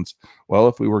long downs. Well,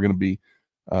 if we were going to be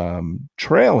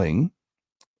trailing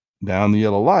down the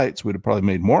yellow lights, we'd have probably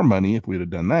made more money if we'd have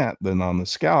done that than on the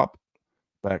scalp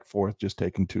back forth, just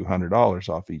taking $200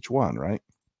 off each one, right?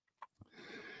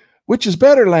 Which is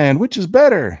better, Land? Which is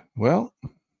better? Well,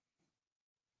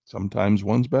 sometimes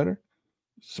one's better.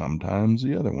 Sometimes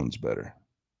the other one's better.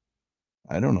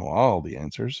 I don't know all the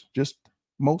answers, just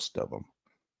most of them.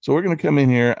 So we're going to come in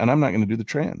here, and I'm not going to do the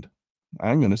trend.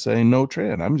 I'm going to say no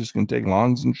trend. I'm just going to take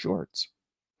longs and shorts.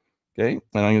 Okay,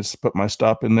 and I'm going to put my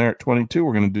stop in there at 22.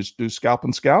 We're going to just do scalp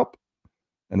and scalp,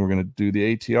 and we're going to do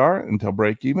the ATR until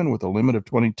break even with a limit of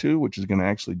 22, which is going to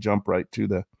actually jump right to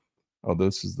the,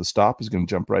 this is the stop, is going to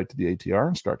jump right to the ATR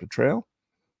and start to trail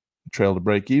to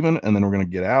break even, and then we're going to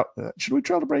get out. Should we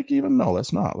trail to break even? No,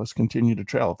 let's not. Let's continue to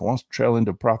trail. If it wants to trail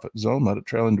into profit zone, let it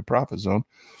trail into profit zone.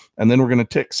 And then we're going to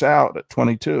ticks out at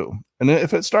 22. And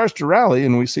if it starts to rally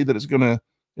and we see that it's going to,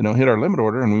 hit our limit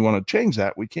order and we want to change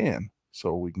that, we can.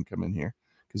 So we can come in here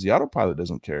because the autopilot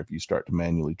doesn't care if you start to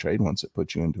manually trade once it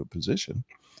puts you into a position.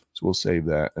 So we'll save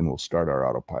that and we'll start our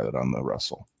autopilot on the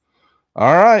Russell.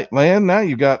 All right, Land, now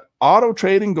you've got auto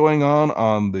trading going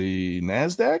on the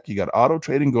NASDAQ. You got auto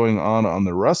trading going on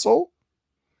the Russell.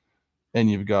 And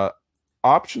you've got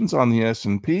options on the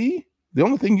S&P. The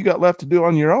only thing you got left to do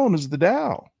on your own is the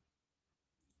Dow.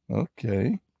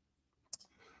 Okay.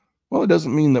 Well, it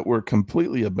doesn't mean that we're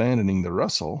completely abandoning the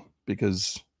Russell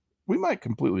because we might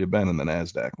completely abandon the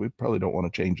NASDAQ. We probably don't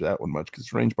want to change that one much because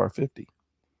it's range bar 50.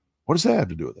 What does that have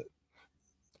to do with it?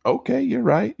 Okay, you're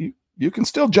right. You can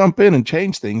still jump in and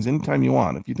change things anytime you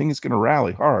want. If you think it's going to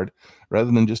rally hard,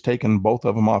 rather than just taking both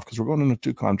of them off, because we're going into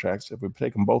two contracts. If we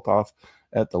take them both off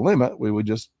at the limit, we would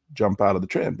just jump out of the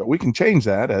trend. But we can change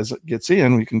that as it gets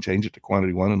in. We can change it to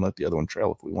quantity one and let the other one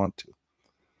trail if we want to.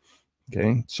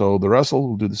 Okay, so the Russell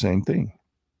will do the same thing.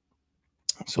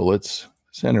 So let's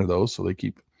center those so they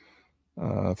keep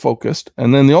focused.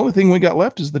 And then the only thing we got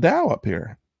left is the Dow up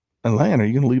here. And Lan, are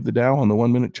you going to leave the Dow on the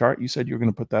 1 minute chart? You said you were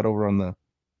going to put that over on the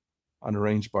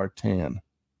range bar 10.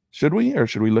 Should we, or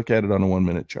should we look at it on a 1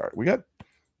 minute chart? We got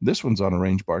this one's on a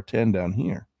range bar 10 down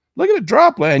here. Look at it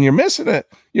drop, Lan. You're missing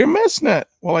it. You're missing it.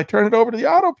 Well, I turn it over to the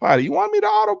autopilot. You want me to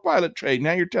autopilot trade.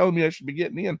 Now you're telling me I should be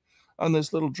getting in on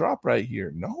this little drop right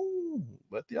here. No,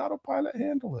 let the autopilot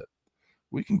handle it.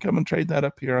 We can come and trade that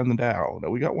up here on the Dow. Now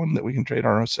we got one that we can trade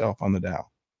ourselves on the Dow.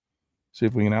 See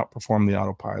if we can outperform the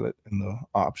autopilot in the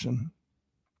option.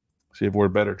 See if we're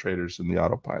better traders than the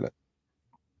autopilot.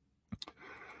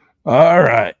 All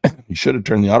right. You should have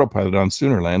turned the autopilot on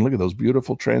sooner, Land. Look at those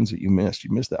beautiful trends that you missed. You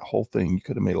missed that whole thing. You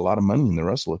could have made a lot of money in the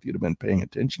Russell if you'd have been paying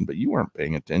attention, but you weren't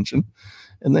paying attention.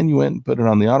 And then you went and put it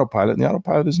on the autopilot, and the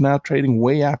autopilot is now trading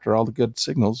way after all the good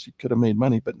signals. You could have made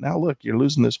money, but now look, you're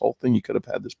losing this whole thing. You could have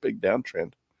had this big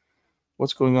downtrend.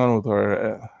 What's going on with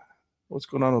our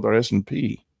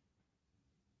S&P?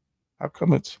 How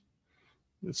come it's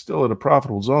still at a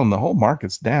profitable zone? The whole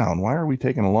market's down. Why are we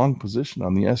taking a long position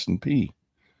on the S&P?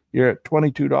 You're at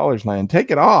 $22, Land.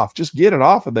 Take it off. Just get it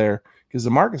off of there, because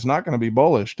the market's not going to be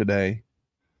bullish today.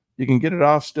 You can get it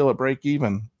off still at break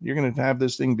even. You're going to have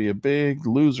this thing be a big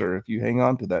loser if you hang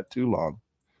on to that too long.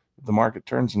 If the market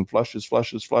turns and flushes,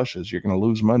 you're going to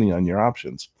lose money on your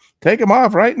options. Take them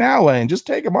off right now, Land. Just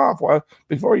take them off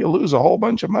before you lose a whole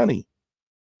bunch of money.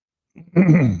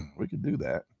 We could do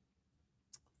that.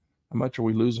 How much are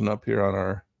we losing up here on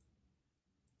our...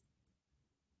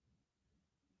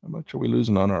 How much are we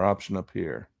losing on our option up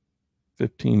here?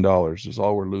 $15 is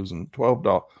all we're losing.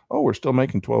 $12. Oh, we're still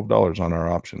making $12 on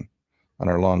our option, on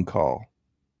our long call.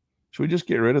 Should we just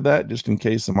get rid of that just in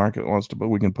case the market wants to, but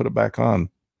we can put it back on.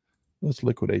 Let's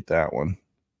liquidate that one.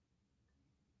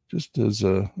 Just as,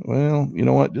 well, you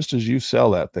know what? Just as you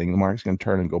sell that thing, the market's going to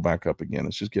turn and go back up again.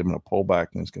 It's just giving a pullback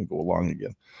and it's going to go along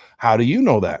again. How do you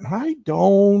know that? I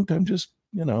don't. I'm just,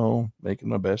 making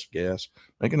my best guess.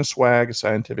 Making a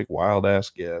scientific wild-ass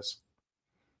guess.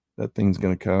 That thing's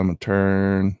going to come and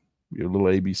turn. Your little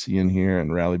ABC in here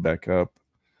and rally back up.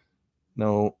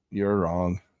 No, you're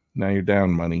wrong. Now you're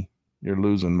down money. You're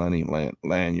losing money,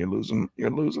 Land. You're losing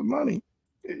money.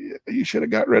 You should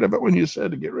have got rid of it when you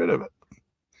said to get rid of it.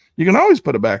 You can always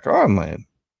put it back on, Land.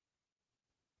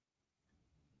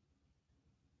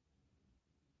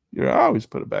 You always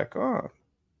put it back on.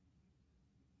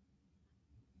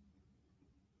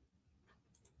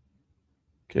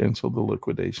 Cancel the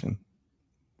liquidation.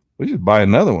 We should buy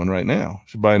another one right now.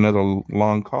 Should buy another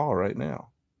long call right now.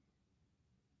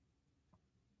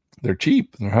 They're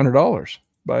cheap. They're $100.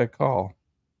 Buy a call.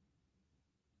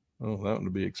 Oh, that one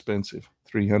would be expensive.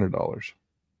 $300.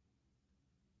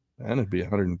 And it'd be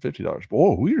 $150.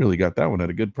 Whoa, we really got that one at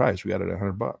a good price. We got it at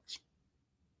 $100.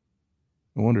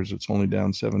 No wonder it's only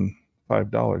down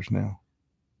 $5 now.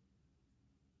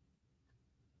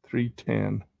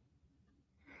 $310.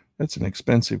 That's an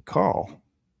expensive call.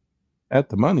 At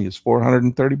the money is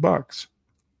 $430.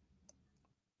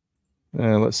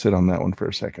 Let's sit on that one for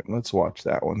a second. Let's watch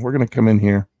that one. We're going to come in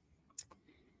here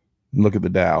and look at the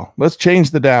Dow. Let's change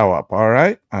the Dow up. All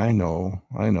right. I know.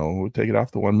 We'll take it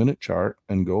off the 1 minute chart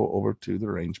and go over to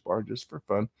the range bar just for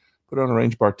fun. Put it on a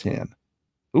range bar 10.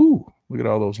 Ooh, look at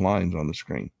all those lines on the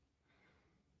screen.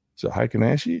 Is it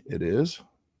Heikin-Ashi? It is.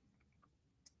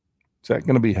 Is that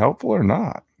going to be helpful or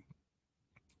not?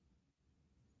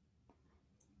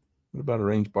 What about a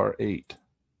range bar 8?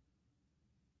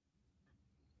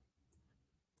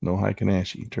 No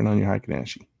Heikin-Ashi. Turn on your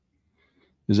Heikin-Ashi.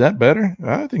 Is that better?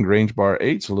 I think range bar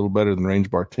 8's a little better than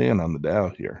range bar 10 on the Dow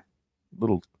here. A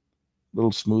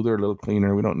little smoother, a little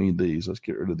cleaner. We don't need these. Let's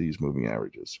get rid of these moving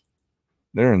averages.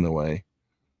 They're in the way.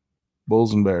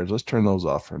 Bulls and bears. Let's turn those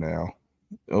off for now.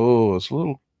 Oh, it's a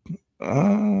little...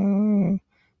 we're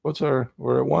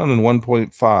at 1 and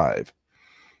 1.5.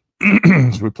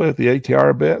 So we play with the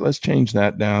ATR a bit. Let's change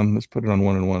that down. Let's put it on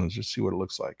 1 and 1 and just see what it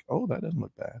looks like. Oh, that doesn't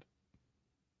look bad.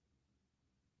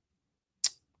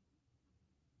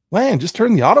 Land, just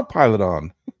turn the autopilot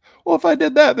on. Well, if I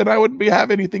did that, then I wouldn't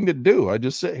have anything to do. I'd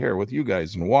just sit here with you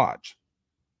guys and watch.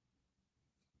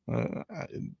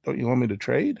 Don't you want me to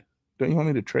trade? Don't you want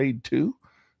me to trade too?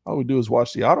 All we do is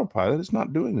watch the autopilot. It's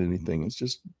not doing anything. It's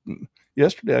just,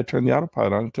 yesterday I turned the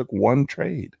autopilot on. It took one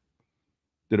trade.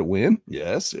 Did it win?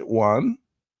 Yes, it won.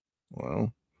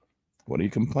 Well, what are you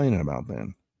complaining about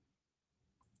then?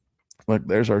 Look,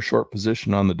 there's our short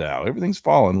position on the Dow. Everything's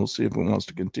falling. We'll see if it wants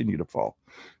to continue to fall.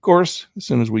 Of course, as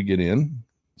soon as we get in,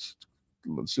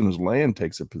 as soon as Land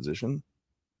takes a position,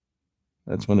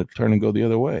 that's when it turn and go the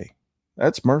other way.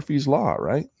 That's Murphy's Law,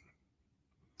 right?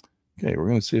 Okay, we're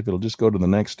going to see if it'll just go to the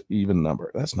next even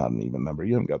number. That's not an even number.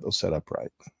 You haven't got those set up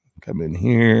right. Come in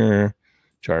here,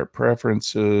 chart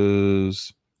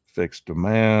preferences, fixed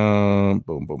amount,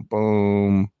 boom, boom,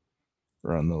 boom.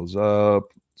 Run those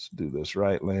up. Let's do this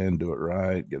right, Land. Do it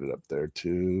right. Get it up there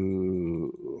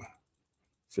to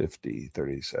 50,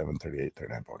 37, 38,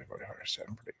 39, 40, 40,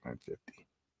 47, 49, 50.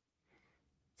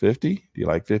 50? Do you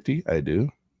like 50? I do.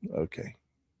 Okay.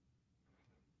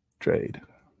 Trade.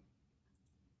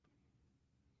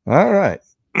 All right.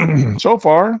 So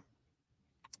far,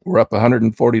 We're up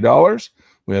 $140.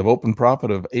 We have open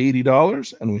profit of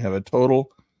 $80, and we have a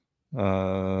total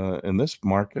in this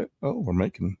market. Oh, we're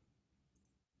making,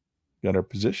 got our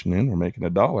position in. We're making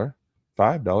 $1,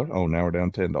 $5. Oh, now we're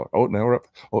down $10. Oh, now we're up.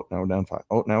 Oh, now we're down 5.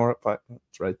 Oh, now we're up 5.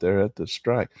 It's right there at the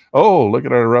strike. Oh, look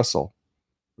at our Russell.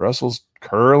 Russell's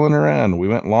curling around. We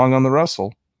went long on the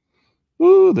Russell.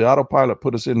 Ooh, the autopilot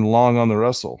put us in long on the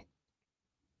Russell.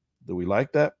 Do we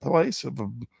like that place of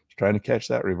trying to catch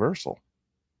that reversal?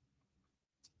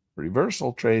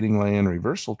 Reversal trading, land,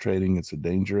 reversal trading. It's a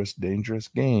dangerous, dangerous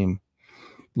game.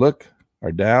 Look,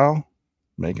 our Dow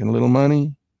making a little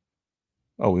money.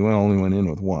 Oh, we only went in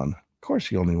with one. Of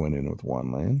course you only went in with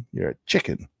one, land. You're a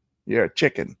chicken. You're a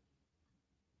chicken.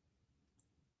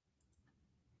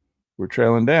 We're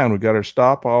trailing down. We got our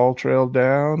stop all trailed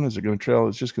down. Is it going to trail?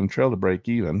 It's just going to trail to break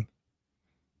even.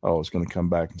 Oh, it's going to come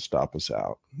back and stop us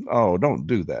out. Oh, don't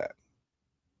do that.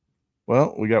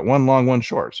 Well, we got one long, one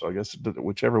short. So I guess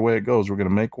whichever way it goes, we're going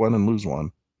to make one and lose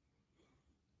one.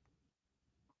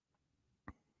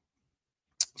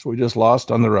 So we just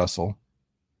lost on the Russell.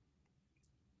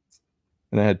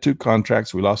 And I had 2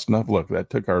 contracts. We lost enough. Look,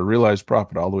 that took our realized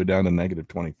profit all the way down to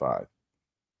 -25.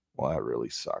 Well, that really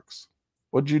sucks.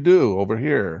 What'd you do over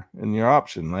here in your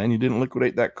option, man? You didn't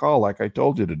liquidate that call like I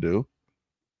told you to do.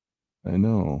 I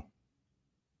know.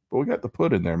 But we got the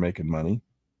put in there making money.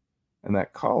 And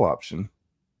that call option,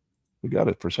 we got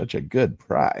it for such a good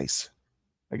price.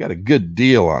 I got a good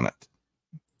deal on it.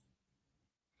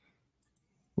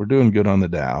 We're doing good on the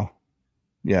Dow.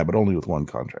 Yeah, but only with one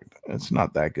contract. It's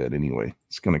not that good anyway.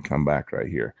 It's going to come back right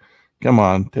here. Come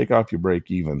on, take off your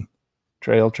break even.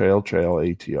 Trail, trail, trail,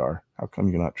 ATR. How come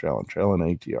you're not trailing? Trailing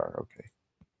ATR. Okay.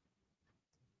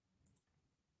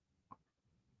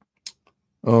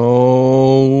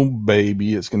 Oh,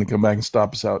 baby. It's going to come back and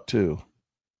stop us out too.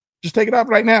 Just take it off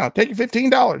right now. Take your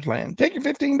 $15, land. Take your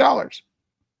 $15.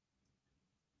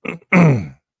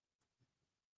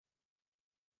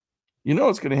 You know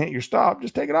it's going to hit your stop.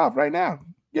 Just take it off right now.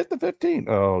 Get the 15.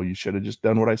 Oh, you should have just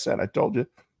done what I said. I told you.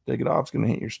 Take it off. It's going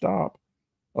to hit your stop.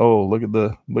 Oh, look at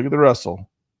the Russell.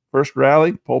 First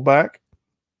rally, pull back.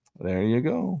 There you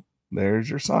go. There's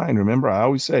your sign. Remember, I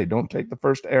always say, don't take the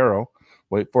first arrow.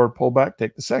 Wait for it, pull back,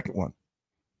 take the second one.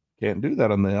 Can't do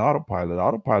that on the autopilot.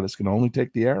 Autopilot's can only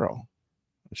take the arrow.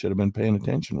 I should have been paying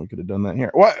attention. We could have done that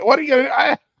here. What are you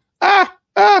going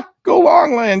to go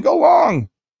long, land. Go long.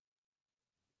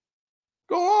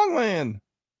 Go long, land.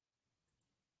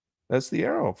 That's the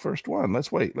arrow. First one.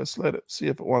 Let's wait. Let's let it see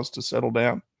if it wants to settle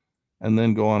down and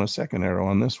then go on a second arrow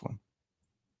on this one.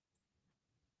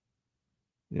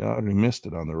 Yeah, I already missed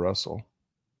it on the Russell.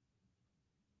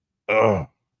 Oh,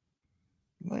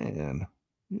 man,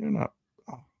 you're not.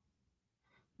 Oh,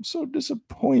 I'm so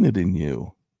disappointed in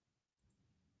you.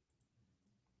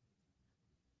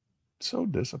 So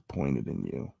disappointed in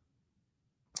you.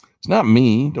 It's not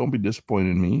me. Don't be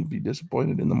disappointed in me. Be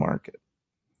disappointed in the market.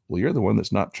 Well, you're the one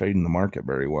that's not trading the market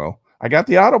very well. I got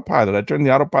the autopilot. I turned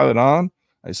the autopilot on.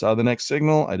 I saw the next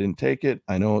signal. I didn't take it.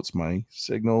 I know it's my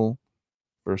signal.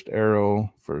 First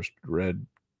arrow, first red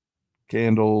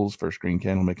candles, first green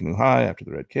candle make a new high after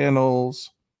the red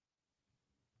candles.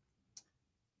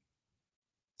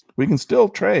 We can still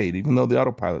trade even though the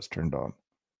autopilot's turned on.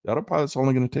 The autopilot's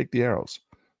only going to take the arrows.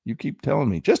 You keep telling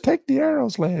me, just take the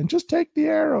arrows, land. Just take the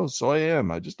arrows. So I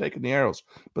am. I just taken the arrows.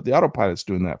 But the autopilot's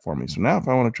doing that for me. So now if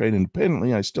I want to trade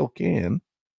independently, I still can.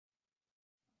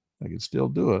 I can still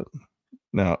do it.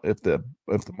 Now, if the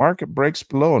market breaks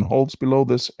below and holds below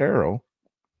this arrow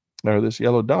or this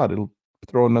yellow dot, it'll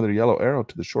throw another yellow arrow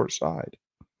to the short side.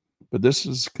 But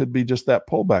this could be just that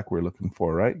pullback we're looking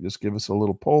for, right? Just give us a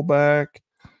little pullback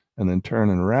and then turn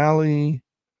and rally.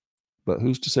 But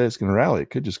who's to say it's going to rally? It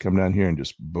could just come down here and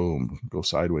just boom, go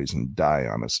sideways and die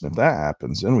on us. And if that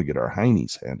happens, then we get our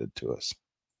heinies handed to us.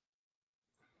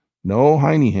 No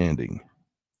heiny handing.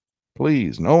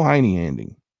 Please, no heiny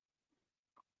handing.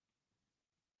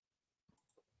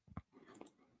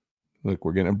 Look,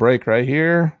 we're getting a break right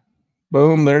here.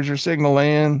 Boom, there's your signal,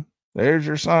 land. There's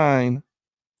your sign.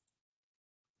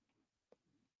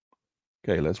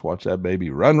 Okay, let's watch that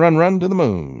baby run, run, run to the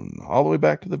moon. All the way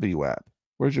back to the VWAP.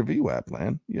 Where's your VWAP,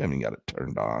 land? You haven't got it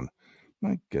turned on.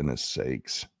 My goodness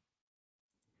sakes.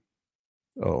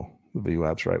 Oh, the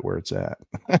VWAP's right where it's at.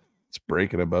 It's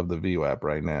breaking above the VWAP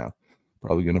right now.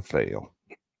 Probably going to fail.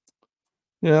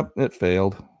 Yep, it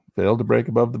failed. Failed to break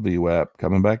above the VWAP.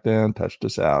 Coming back down, touched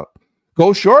us out.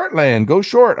 Go short, land. Go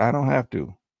short. I don't have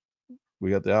to. We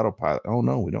got the autopilot. Oh,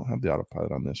 no, we don't have the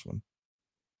autopilot on this one.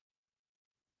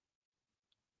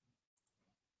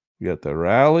 We got the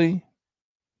rally.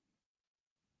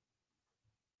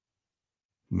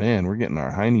 Man, we're getting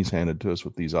our heinies handed to us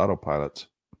with these autopilots.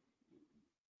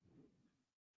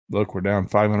 Look, we're down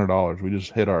 $500. We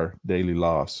just hit our daily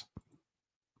loss.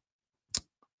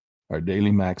 Our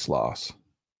daily max loss.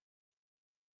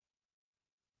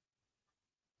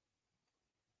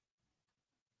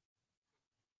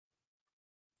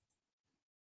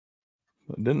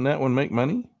 Didn't that one make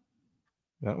money?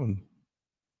 That one.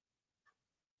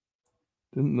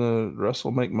 Didn't the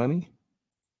Russell make money?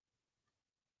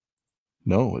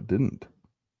 No, it didn't.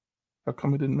 How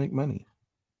come it didn't make money?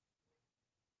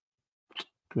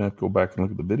 Gonna have to go back and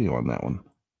look at the video on that one.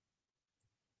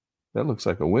 That looks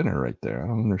like a winner right there. I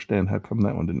don't understand how come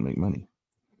that one didn't make money.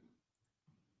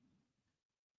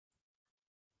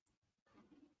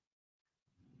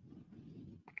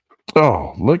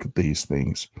 Oh, look at these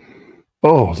things.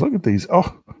 Oh, look at these.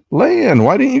 Oh, Lan,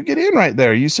 why didn't you get in right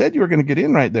there? You said you were going to get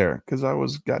in right there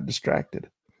because got distracted.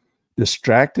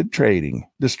 Distracted trading.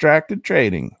 Distracted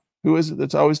trading. Who is it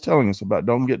that's always telling us about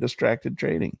don't get distracted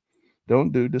trading?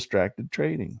 Don't do distracted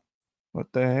trading.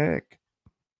 What the heck?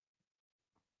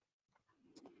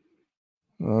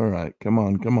 All right, come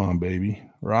on, baby.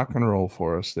 Rock and roll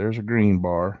for us. There's a green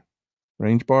bar.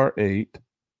 Range bar 8.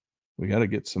 We got to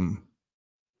get some.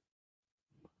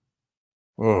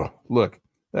 Oh, look.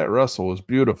 That Russell was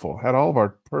beautiful. Had all of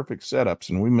our perfect setups,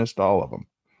 and we missed all of them.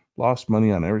 Lost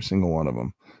money on every single one of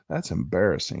them. That's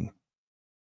embarrassing.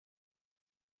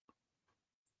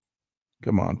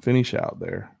 Come on, finish out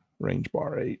there. Range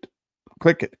bar 8.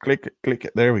 Click it, click it, click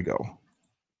it. There we go.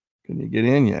 Can you get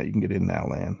in? Yeah, you can get in now,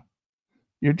 Lan.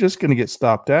 You're just going to get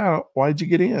stopped out. Why'd you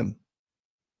get in?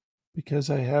 Because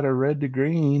I had a red to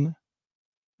green,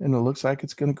 and it looks like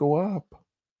it's going to go up.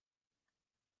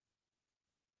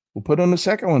 We'll put on the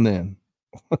second one then.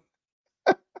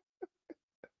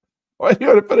 Why do you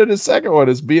want to put in the second one?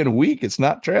 It's being weak. It's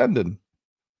not trending.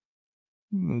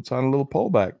 It's on a little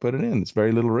pullback. Put it in. It's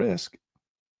very little risk.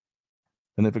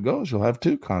 And if it goes, you'll have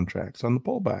 2 contracts on the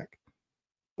pullback.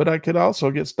 But I could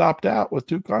also get stopped out with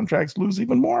 2 contracts, lose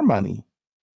even more money.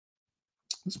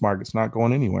 This market's not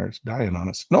going anywhere. It's dying on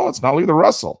us. No, it's not. Look at the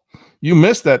Russell. You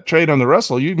missed that trade on the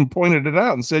Russell. You even pointed it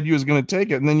out and said you was going to take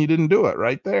it, and then you didn't do it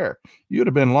right there. You'd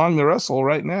have been long the Russell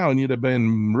right now, and you'd have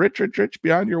been rich, rich, rich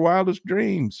beyond your wildest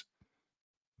dreams.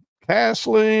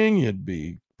 Castling, you'd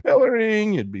be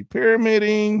pillaring, you'd be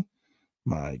pyramiding.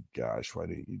 My gosh, why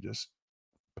didn't you just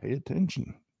pay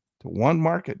attention to one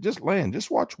market? Just land.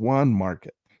 Just watch one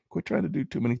market. Quit trying to do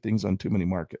too many things on too many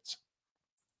markets.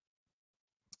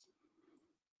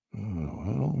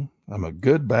 Well, I'm a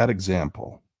good, bad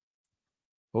example.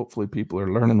 Hopefully people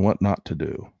are learning what not to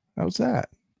do. How's that?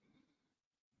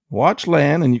 Watch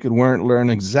Lan, and you can learn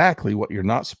exactly what you're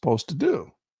not supposed to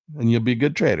do. And you'll be a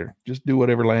good trader. Just do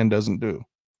whatever Lan doesn't do.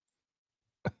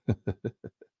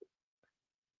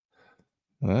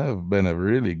 I've been a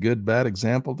really good, bad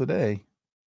example today.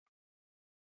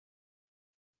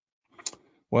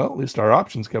 Well, at least our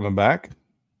option's coming back.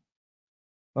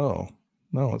 Oh,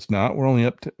 no, it's not. We're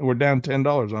only we're down $10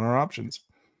 on our options.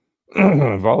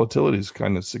 Volatility's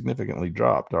kind of significantly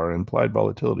dropped. Our implied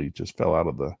volatility just fell out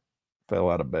of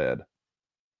bed.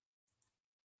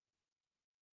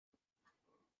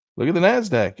 Look at the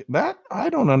NASDAQ. That I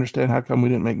don't understand how come we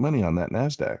didn't make money on that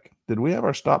NASDAQ. Did we have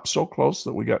our stop so close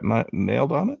that we got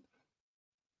nailed on it?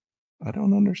 I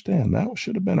don't understand. That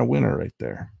should have been a winner right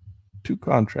there. 2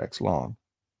 contracts long.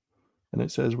 And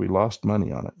it says we lost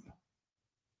money on it.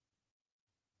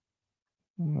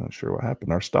 I'm not sure what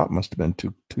happened. Our stop must have been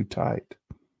too tight.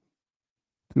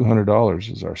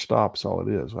 $200 is our stop. That's all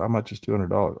it is. How much is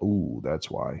 $200? Ooh,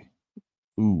 that's why.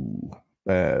 Ooh,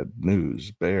 bad news.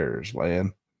 Bears,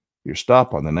 Lan. Your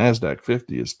stop on the NASDAQ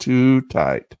 50 is too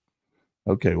tight.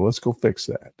 Okay, well, let's go fix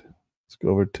that. Let's go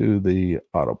over to the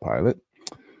autopilot.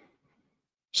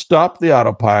 Stop the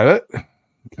autopilot.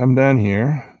 Come down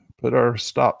here. Put our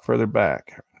stop further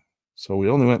back. So we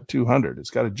only went 200.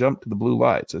 It's got to jump to the blue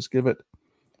lights. Let's give it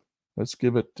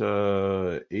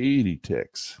 80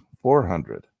 ticks,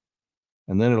 400.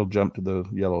 And then it'll jump to the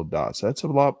yellow dots. That's a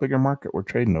lot bigger market we're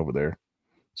trading over there.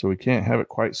 So we can't have it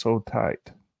quite so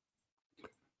tight.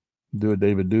 Do a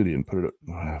David Duty and put it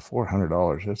at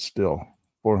 $400. That's still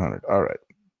 400. All right.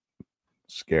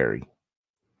 Scary.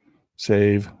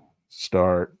 Save.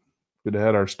 Start. If we'd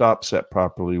had our stop set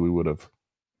properly, we would have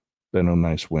been a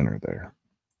nice winner there.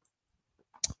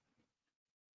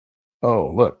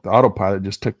 Oh, look, the autopilot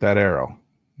just took that arrow.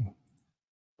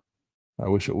 I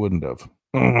wish it wouldn't have.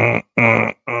 Oh,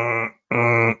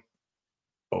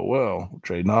 well, we're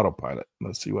trading autopilot.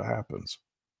 Let's see what happens.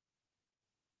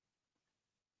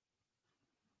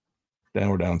 Then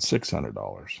we're down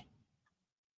 $600.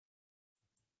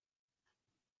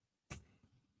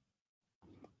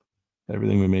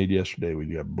 Everything we made yesterday, we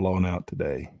got blown out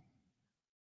today.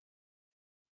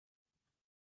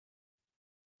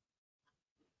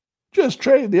 Just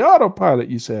trade the autopilot,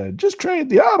 you said. Just trade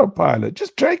the autopilot.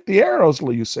 Just take the arrows,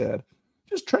 you said.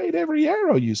 Just trade every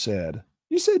arrow, you said.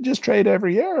 You said just trade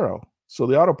every arrow. So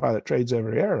the autopilot trades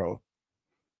every arrow.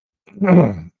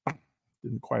 Didn't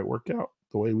quite work out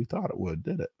the way we thought it would,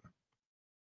 did it?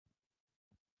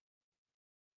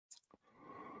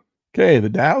 Okay, the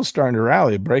Dow's starting to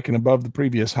rally, breaking above the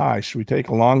previous high. Should we take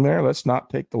a long there? Let's not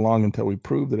take the long until we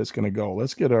prove that it's going to go.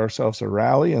 Let's get ourselves a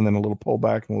rally and then a little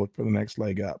pullback, and we'll look for the next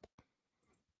leg up.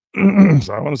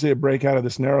 So I want to see it break out of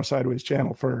this narrow sideways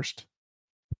channel first.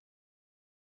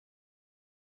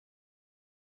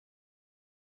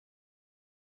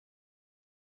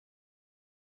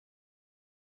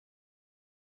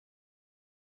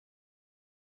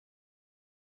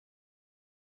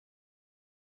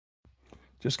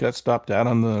 Just got stopped out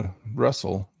on the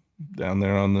Russell down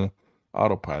there on the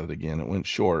autopilot again. It went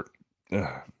short.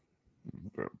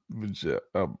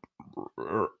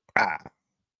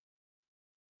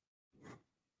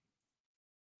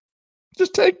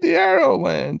 Just take the arrow,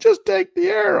 Len. Just take the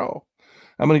arrow.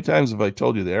 How many times have I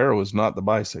told you the arrow is not the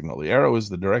buy signal? The arrow is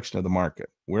the direction of the market.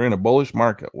 We're in a bullish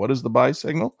market. What is the buy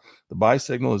signal? The buy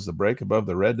signal is the break above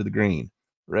the red to the green.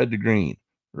 Red to green.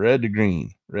 Red to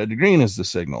green. Red to green is the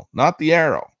signal, not the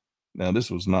arrow. Now this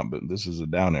was not, but this is a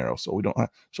down arrow, so we don't have,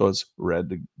 so it's red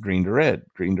to green to red,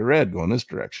 green to red, going this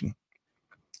direction.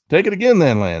 Take it again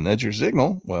then, Lan. That's your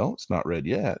signal. Well, it's not red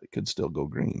yet. It could still go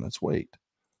green. Let's wait.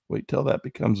 Wait till that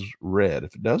becomes red.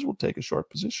 If it does, we'll take a short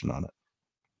position on it.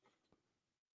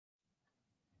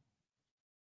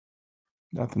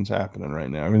 Nothing's happening right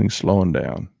now. Everything's slowing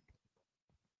down.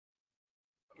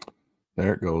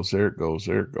 There it goes. There it goes.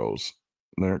 There it goes.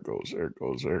 There it goes. There it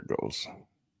goes. There it goes.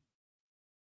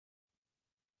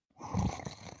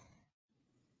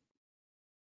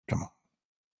 Come on.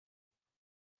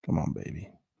 Come on, baby.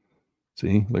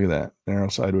 See, look at that. Narrow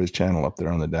sideways channel up there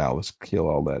on the Dow. Let's kill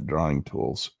all that drawing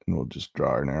tools, and we'll just draw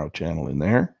our narrow channel in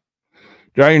there.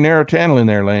 Draw your narrow channel in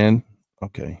there, Lan.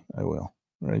 Okay, I will.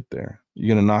 Right there. You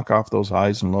going to knock off those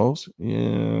highs and lows?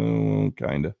 Yeah,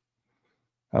 kind of.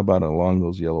 How about along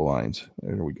those yellow lines?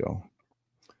 There we go.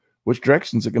 Which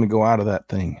direction is it going to go out of that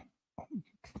thing?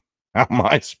 How am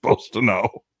I supposed to know?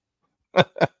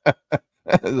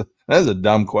 That's a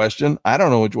dumb question. I don't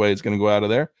know which way it's going to go out of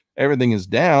there. Everything is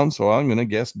down, so I'm going to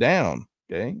guess down.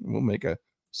 Okay, we'll make a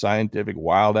scientific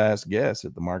wild-ass guess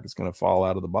that the market's going to fall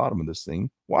out of the bottom of this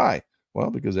thing. Why? Well,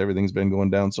 because everything's been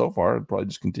going down so far, it'll probably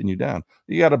just continue down.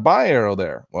 You got a buy arrow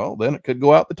there. Well, then it could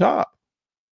go out the top.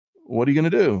 What are you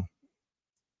going to do?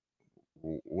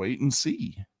 Wait and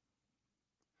see.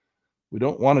 We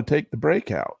don't want to take the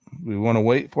breakout. We want to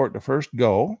wait for it to first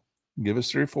go, give us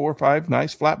 3, 4, 5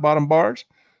 nice flat bottom bars,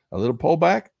 a little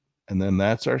pullback, and then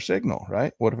that's our signal,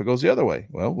 right? What if it goes the other way?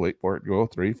 Well, wait for it to go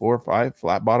 3, 4, 5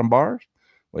 flat bottom bars,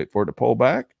 wait for it to pull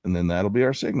back, and then that'll be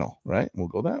our signal, right? We'll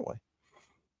go that way.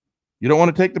 You don't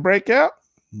want to take the breakout?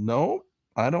 No,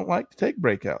 I don't like to take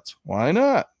breakouts. Why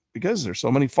not? Because there's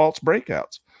so many false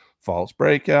breakouts. False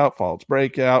breakout, false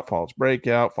breakout, false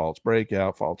breakout, false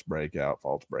breakout, false breakout,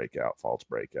 false breakout, false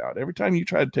breakout. Every time you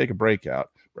try to take a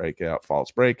breakout, false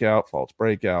breakout, false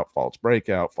breakout, false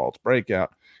breakout, false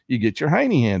breakout, you get your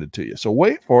hiney handed to you. So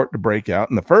wait for it to break out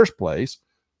in the first place.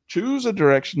 Choose a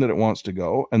direction that it wants to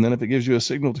go. And then if it gives you a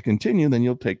signal to continue, then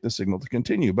you'll take the signal to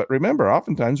continue. But remember,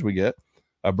 oftentimes we get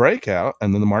a breakout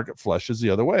and then the market flushes the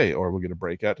other way, or we'll get a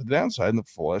breakout to the downside and the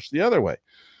flush the other way.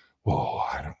 Whoa,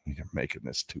 you're making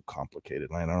this too complicated,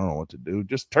 Lan. I don't know what to do.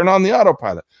 Just turn on the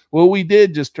autopilot. Well, we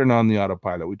did just turn on the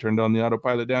autopilot. We turned on the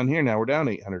autopilot down here. Now we're down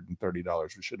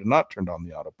 $830. We should have not turned on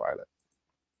the autopilot.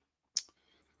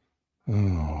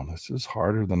 Oh, this is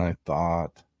harder than I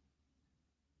thought.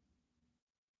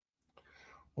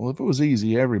 Well, if it was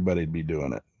easy, everybody'd be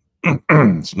doing it.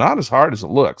 It's not as hard as it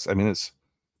looks. I mean, it's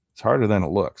harder than it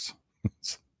looks.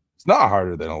 It's not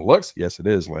harder than it looks. Yes, it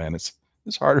is, Lan. It's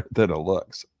harder than it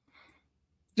looks.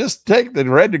 Just take the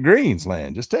red to greens,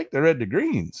 Lan. Just take the red to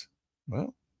greens.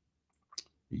 Well,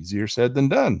 easier said than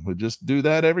done. We'll just do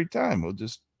that every time. We'll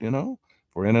just, if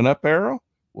we're in an up arrow,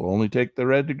 we'll only take the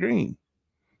red to green.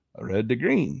 A red to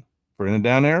green. If we're in a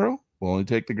down arrow, we'll only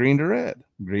take the green to red.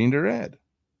 Green to red.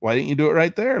 Why didn't you do it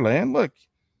right there, Lan? Look,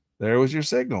 there was your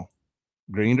signal.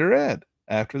 Green to red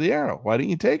after the arrow. Why didn't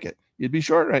you take it? You'd be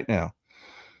short right now.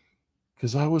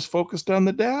 Because I was focused on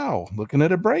the Dow, looking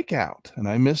at a breakout, and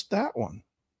I missed that one.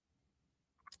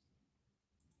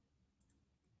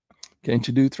 Can't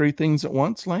you do 3 things at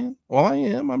once, Lan? Well, I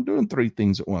am. I'm doing 3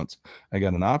 things at once. I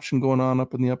got an option going on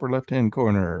up in the upper left-hand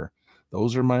corner.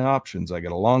 Those are my options. I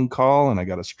got a long call and I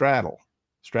got a straddle.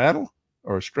 Straddle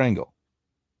or a strangle?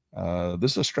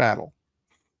 This is a straddle.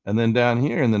 And then down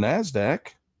here in the NASDAQ,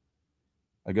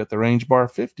 I got the range bar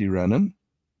 50 running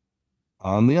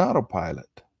on the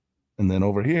autopilot. And then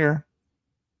over here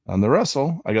on the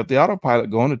Russell, I got the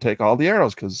autopilot going to take all the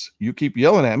arrows because you keep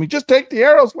yelling at me, just take the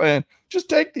arrows, Lan. Just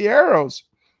take the arrows.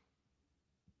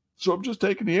 So I'm just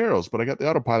taking the arrows, but I got the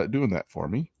autopilot doing that for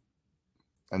me.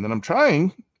 And then I'm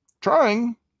trying.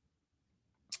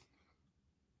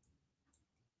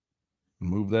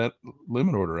 Move that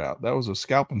limit order out. That was a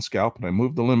scalp, and I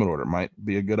moved the limit order. Might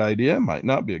be a good idea, might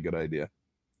not be a good idea.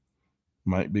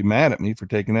 Might be mad at me for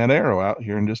taking that arrow out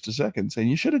here in just a second, saying,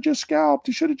 you should have just scalped.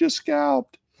 You should have just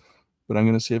scalped. But I'm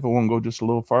going to see if it won't go just a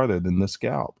little farther than the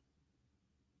scalp.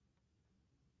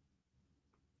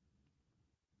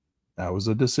 That was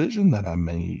a decision that I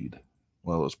made.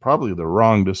 Well, it was probably the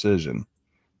wrong decision.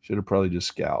 Should have probably just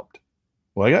scalped.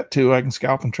 Well, I got two. I can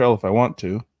scalp and trail if I want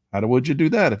to. How would you do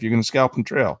that if you're going to scalp and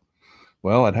trail?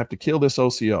 Well, I'd have to kill this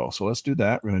OCO. So let's do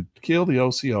that. We're going to kill the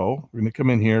OCO. We're going to come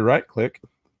in here, right click.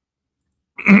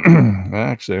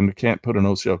 Actually, I can't put an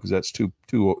OCO because that's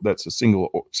that's a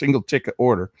single ticket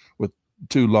order with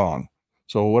too long.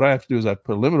 So what I have to do is I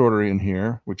put a limit order in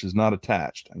here, which is not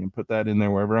attached. I can put that in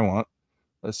there wherever I want.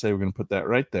 Let's say we're going to put that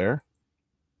right there.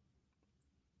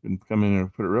 We can come in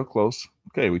and put it real close.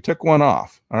 Okay, we took one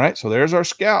off. All right, so there's our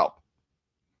scalp.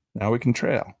 Now we can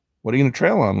trail. What are you going to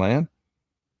trail on, Lan?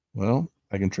 Well,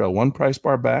 I can trail one price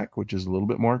bar back, which is a little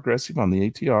bit more aggressive on the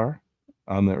ATR,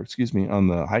 on the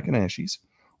Heiken Ashies,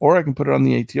 or I can put it on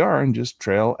the ATR and just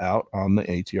trail out on the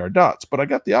ATR dots. But I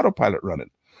got the autopilot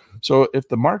running. So if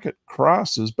the market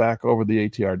crosses back over the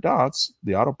ATR dots,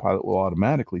 the autopilot will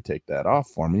automatically take that off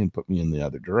for me and put me in the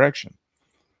other direction.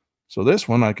 So this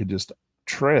one I could just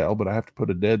trail, but I have to put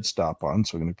a dead stop on.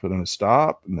 So I'm going to put in a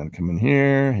stop and then come in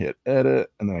here, hit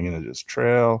edit, and then I'm going to just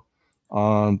trail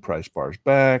on price bars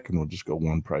back, and we'll just go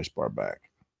one price bar back.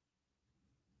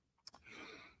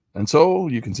 And so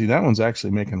you can see that one's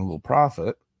actually making a little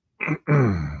profit.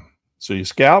 So you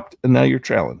scalped and now you're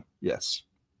trailing. Yes.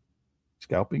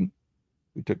 Scalping.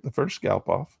 We took the first scalp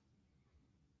off.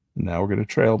 And now we're going to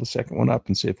trail the second one up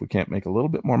and see if we can't make a little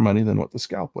bit more money than what the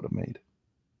scalp would have made.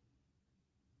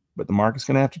 But the market's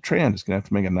going to have to trend. It's going to have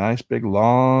to make a nice big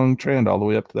long trend all the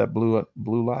way up to that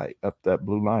blue light, up that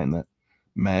blue line, that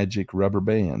magic rubber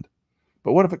band.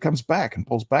 But what if it comes back and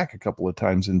pulls back a couple of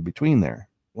times in between there?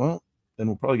 Well, then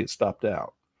we'll probably get stopped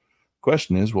out.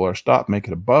 Question is, will our stop make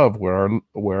it above where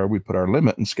we put our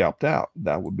limit and scalped out?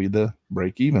 That would be the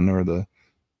break even, or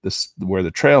where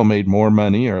the trail made more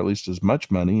money, or at least as much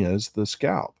money as the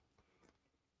scalp.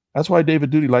 That's why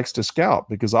David Duty likes to scalp,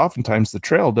 because oftentimes the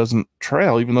trail doesn't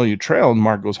trail. Even though you trail and the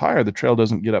market goes higher, the trail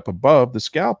doesn't get up above the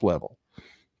scalp level.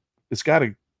 It's got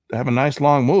to have a nice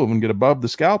long move and get above the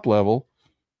scalp level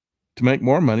to make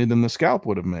more money than the scalp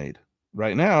would have made.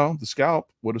 Right now, the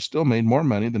scalp would have still made more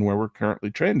money than where we're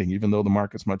currently trending, even though the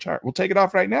market's much higher. We'll take it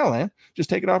off right now, Lan. Just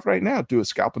take it off right now. Do a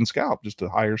scalp and scalp, just a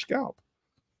higher scalp.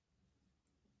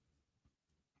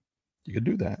 You could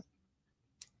do that.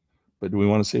 But do we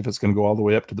want to see if it's going to go all the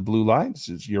way up to the blue line?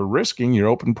 You're risking your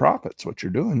open profits, what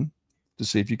you're doing, to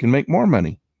see if you can make more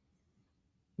money.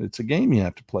 It's a game you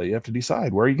have to play. You have to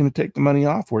decide, where are you going to take the money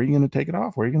off? Where are you going to take it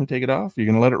off? Where are you going to take it off? You're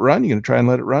going to let it run? You're going to try and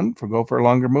let it run go for a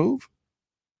longer move?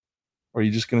 Or are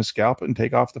you just going to scalp it and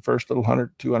take off the first little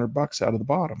 $100, $200 out of the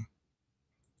bottom?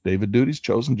 David Duty's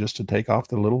chosen just to take off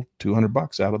the little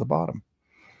 $200 out of the bottom.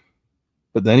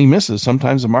 But then he misses.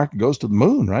 Sometimes the market goes to the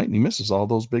moon, right? And he misses all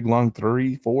those big, long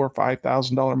 $3,000, $4,000,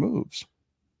 $5,000 moves.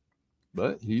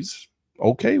 But he's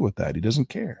okay with that. He doesn't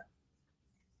care.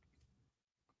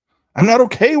 I'm not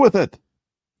okay with it.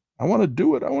 I want to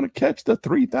do it. I want to catch the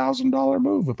 $3,000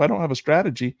 move. If I don't have a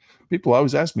strategy, people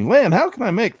always ask me, Lan, how can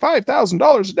I make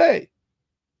 $5,000 a day?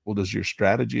 Well, does your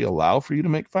strategy allow for you to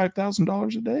make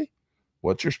 $5,000 a day?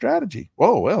 What's your strategy?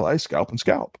 Oh, well, I scalp and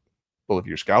scalp. Well, if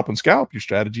you're scalp and scalp, your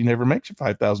strategy never makes you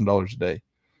 $5,000 a day.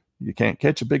 You can't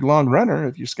catch a big long runner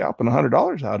if you're scalping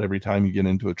 $100 out every time you get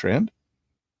into a trend.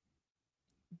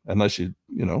 Unless you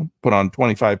put on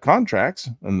 25 contracts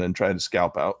and then try to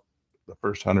scalp out the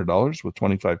first $100 with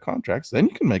 25 contracts, then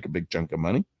you can make a big chunk of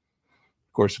money.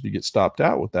 Of course, if you get stopped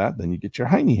out with that, then you get your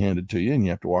hiney handed to you and you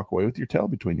have to walk away with your tail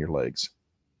between your legs.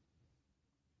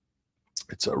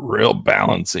 It's a real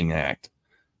balancing act.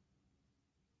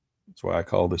 That's why I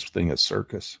call this thing a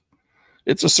circus.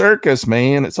 It's a circus,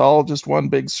 man. It's all just one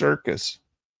big circus.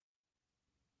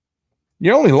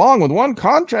 You're only long with one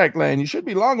contract, Lan. You should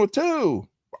be long with two.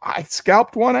 I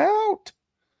scalped one out.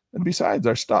 And besides,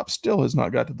 our stop still has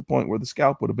not got to the point where the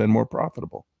scalp would have been more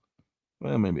profitable.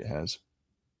 Well, maybe it has.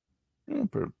 Yeah,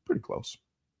 pretty close.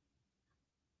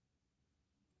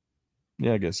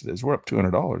 Yeah, I guess it is. We're up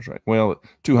 $200, right? Well,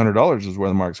 $200 is where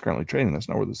the market's currently trading. That's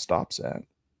not where the stop's at.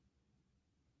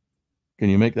 Can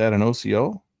you make that an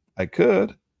OCO? I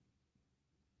could.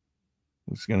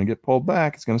 It's going to get pulled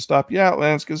back. It's going to stop you out,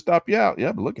 Lance. It's going to stop you out.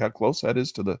 Yeah, but look how close that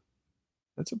is to the.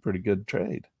 That's a pretty good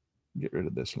trade. Get rid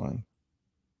of this line.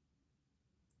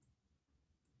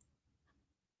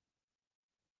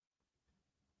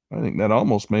 I think that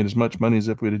almost made as much money as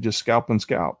if we'd have just scalped and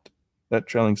scalped. That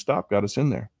trailing stop got us in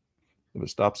there. If it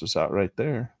stops us out right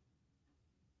there,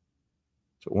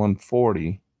 it's at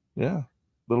 140. Yeah, a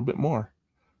little bit more.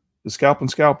 The scalp and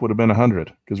scalp would have been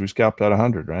 100 because we scalped out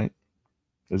 100, right?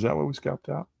 Is that what we scalped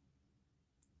out?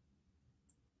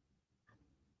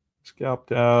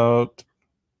 Scalped out.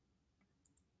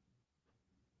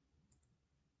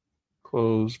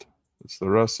 Closed. It's the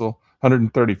Russell.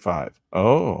 135.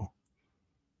 Oh.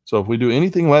 So if we do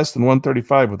anything less than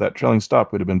 135 with that trailing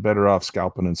stop, we'd have been better off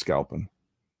scalping and scalping.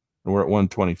 And we're at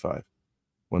 125.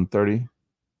 130.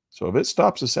 So if it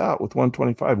stops us out with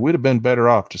 125, we'd have been better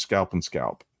off to scalp and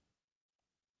scalp.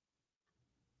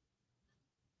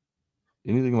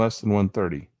 Anything less than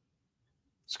 130,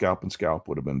 scalp and scalp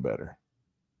would have been better.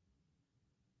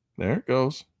 There it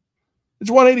goes.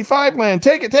 It's 185 land.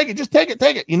 Take it, take it, just take it,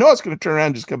 take it. You know it's going to turn around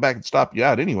and just come back and stop you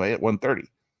out anyway at 130.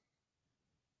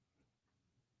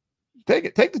 Take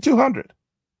it. Take the 200.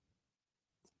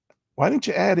 Why didn't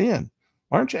you add in?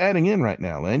 Why aren't you adding in right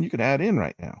now, Len? You can add in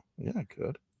right now. Yeah, I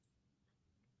could.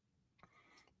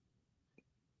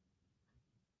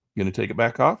 You going to take it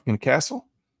back off? You going to castle?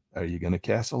 Are you going to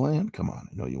castle, Len? Come on.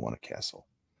 I know you want to castle.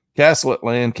 Castle it,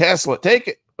 Len. Castle it. Take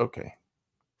it. Okay.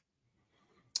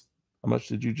 How much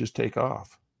did you just take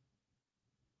off?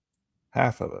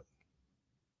 Half of it.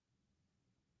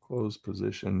 Close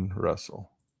position, Russell.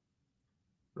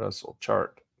 Russell,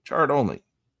 chart only.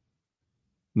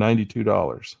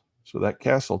 $92. So that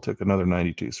castle took another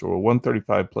 92. So we're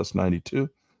 135 plus 92.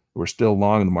 We're still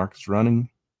long and the market's running.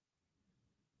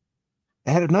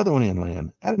 Add another one in,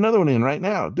 Lan. Add another one in right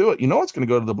now. Do it. You know it's going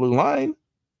to go to the blue line.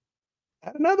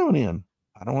 Add another one in.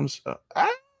 I don't want to.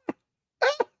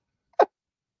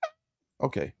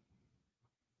 Okay.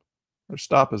 Our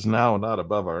stop is now not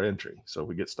above our entry. So if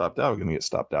we get stopped out, we're going to get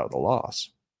stopped out with a loss.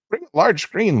 Bring a large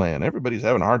screen, Lan. Everybody's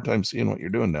having a hard time seeing what you're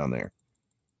doing down there.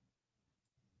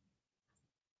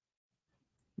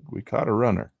 We caught a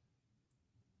runner.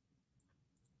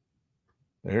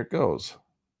 There it goes.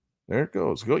 There it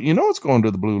goes. Go. You know it's going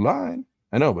to the blue line.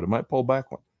 I know, but it might pull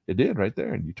back one. It did right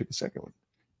there, and you took a second one.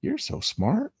 You're so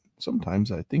smart.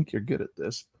 Sometimes I think you're good at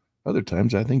this. Other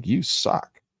times I think you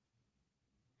suck.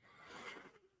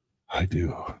 I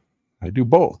do. I do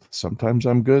both. Sometimes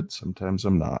I'm good. Sometimes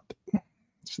I'm not.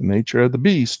 It's the nature of the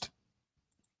beast.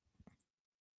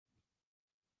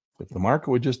 If the market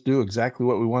would just do exactly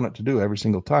what we want it to do every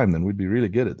single time, then we'd be really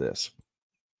good at this.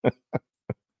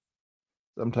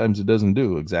 Sometimes it doesn't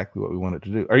do exactly what we want it to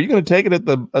do. Are you going to take it at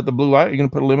the blue light? Are you going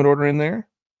to put a limit order in there?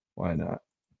 Why not?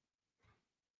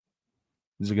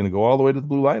 Is it going to go all the way to the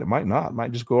blue light? It might not. It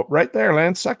might just go up right there,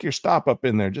 Lance. Suck your stop up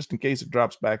in there just in case it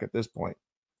drops back at this point.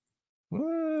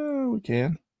 Well, we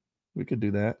can. We could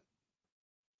do that.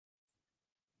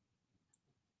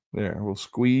 There, we'll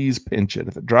squeeze, pinch it.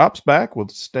 If it drops back, we'll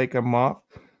just take them off.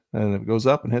 And if it goes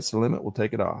up and hits the limit, we'll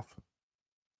take it off.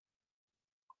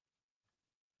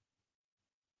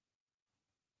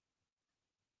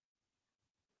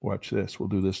 Watch this. We'll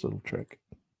do this little trick.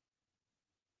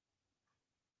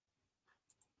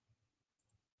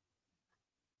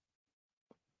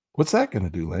 What's that going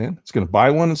to do, Lan? It's going to buy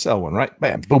one and sell one, right?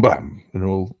 Bam, boom, bam, and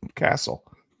it'll castle.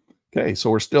 Okay, so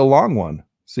we're still long one.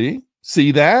 See?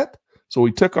 See that? So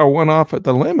we took our one off at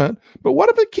the limit, but what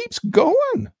if it keeps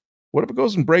going? What if it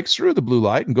goes and breaks through the blue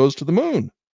light and goes to the moon?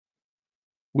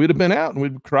 We'd have been out and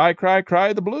we'd cry, cry,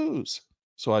 cry the blues.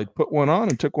 So I put one on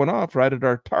and took one off right at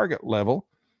our target level,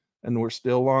 and we're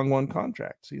still long one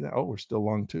contract. See that? Oh, we're still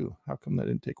long two. How come that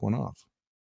didn't take one off?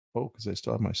 Oh, because I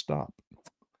still have my stop.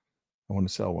 I want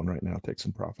to sell one right now, take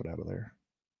some profit out of there.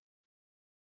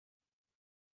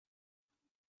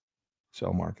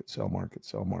 Sell market, sell market,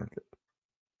 sell market.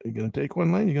 Are you going to take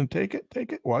one, Lane? You're going to take it?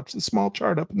 Take it. Watch the small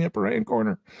chart up in the upper right-hand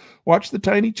corner. Watch the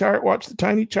tiny chart. Watch the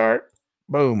tiny chart.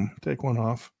 Boom. Take one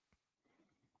off.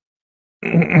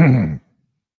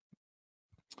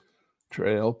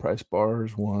 Trail, price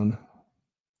bars, one.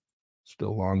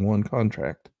 Still long one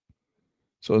contract.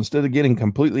 So instead of getting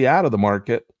completely out of the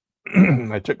market,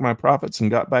 I took my profits and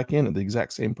got back in at the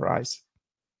exact same price.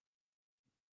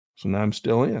 So now I'm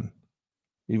still in,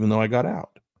 even though I got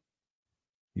out.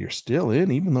 You're still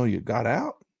in, even though you got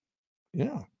out?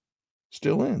 Yeah,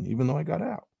 still in, even though I got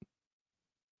out.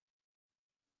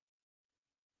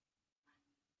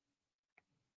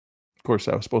 Of course,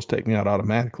 that was supposed to take me out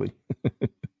automatically.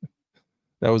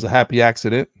 That was a happy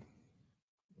accident.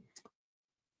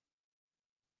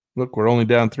 Look, we're only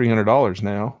down $300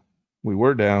 now. We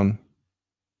were down.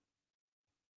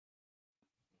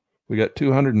 We got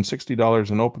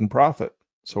 $260 in open profit.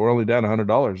 So we're only down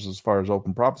 $100 as far as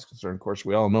open profit is concerned. Of course,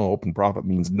 we all know open profit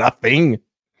means nothing.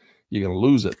 You're going to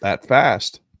lose it that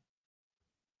fast.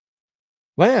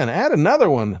 Lan, add another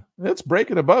one. It's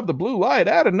breaking above the blue light.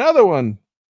 Add another one.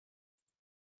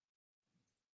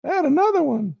 Add another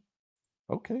one.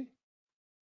 Okay.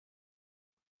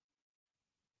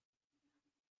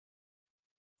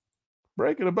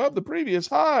 Breaking above the previous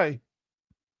high.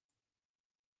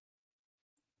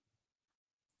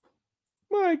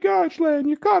 My gosh, Lan,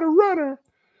 you caught a runner.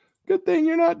 Good thing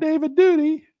you're not David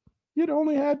Duty. You'd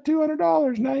only had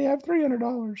 $200. Now you have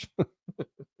 $300.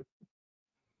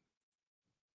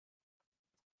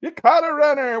 You caught a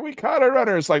runner. We caught a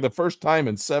runner. It's like the first time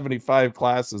in 75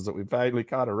 classes that we finally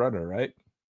caught a runner, right?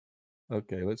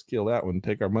 Okay, let's kill that one and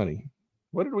take our money.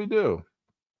 What did we do?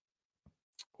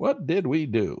 What did we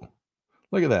do?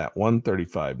 Look at that.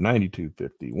 135,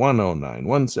 92.50, 109,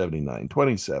 179,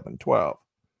 27, 12.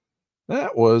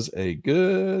 That was a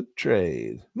good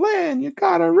trade. Lan, you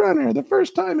caught a runner. The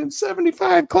first time in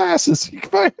 75 classes, you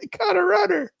finally caught a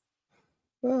runner.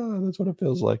 Oh, that's what it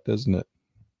feels like, doesn't it?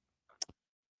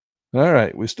 All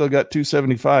right, we still got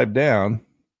 275 down.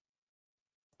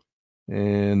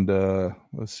 And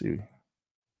let's see.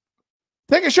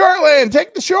 Take a short, Lan.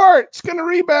 Take the short. It's going to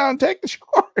rebound. Take the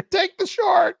short. Take the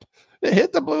short. It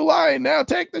hit the blue line. Now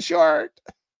take the short.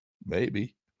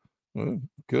 Maybe. Well,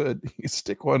 good. You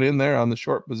stick one in there on the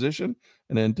short position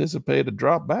and anticipate a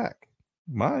drop back.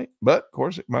 Might. But, of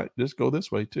course, it might just go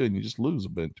this way, too, and you just lose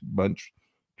a bunch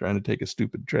trying to take a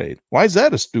stupid trade. Why is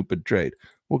that a stupid trade?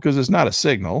 Well, because it's not a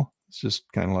signal. It's just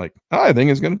kind of like, oh, I think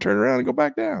it's going to turn around and go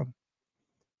back down.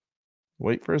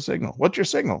 Wait for a signal. What's your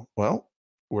signal? Well,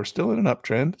 we're still in an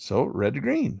uptrend, so red to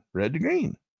green, red to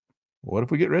green. What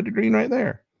if we get red to green right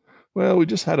there? Well, we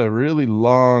just had a really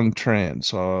long trend,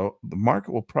 so the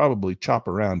market will probably chop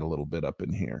around a little bit up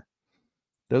in here.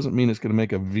 Doesn't mean it's going to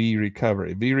make a V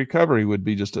recovery. V recovery would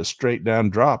be just a straight down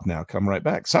drop now, come right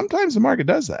back. Sometimes the market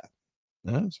does that.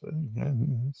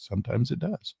 Sometimes it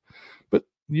does. But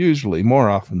usually, more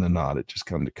often than not, it just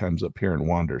comes up here and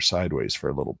wanders sideways for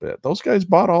a little bit. Those guys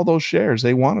bought all those shares.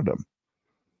 They wanted them.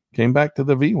 Came back to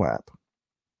the VWAP.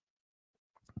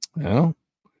 Well,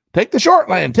 take the short,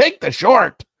 Lan. Take the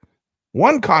short.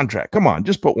 One contract. Come on,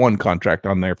 just put one contract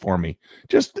on there for me.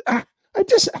 I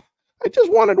just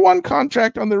wanted one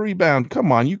contract on the rebound.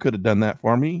 Come on, you could have done that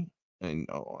for me. I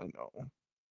know.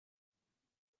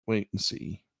 Wait and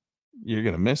see. You're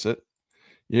going to miss it.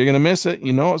 You're going to miss it.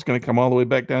 You know it's going to come all the way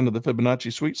back down to the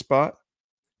Fibonacci sweet spot.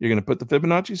 You're going to put the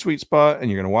Fibonacci sweet spot, and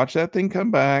you're going to watch that thing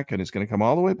come back, and it's going to come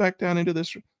all the way back down into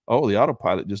this. Oh, the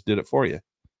autopilot just did it for you.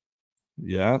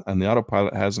 Yeah, and the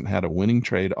autopilot hasn't had a winning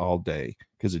trade all day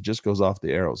because it just goes off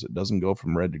the arrows. It doesn't go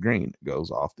from red to green. It goes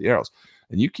off the arrows.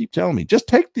 And you keep telling me, just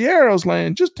take the arrows,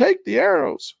 Lan. Just take the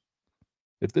arrows.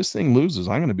 If this thing loses,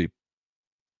 I'm going to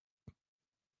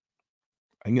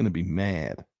be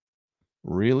mad.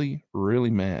 Really,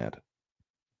 really mad.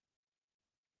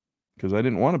 Because I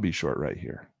didn't want to be short right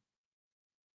here.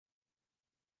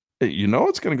 You know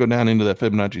it's going to go down into that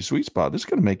Fibonacci sweet spot. This is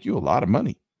going to make you a lot of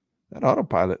money. That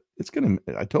autopilot,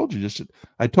 I told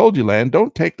you, Lan,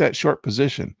 don't take that short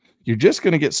position. You're just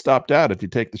going to get stopped out if you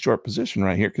take the short position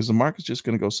right here because the market's just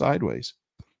going to go sideways.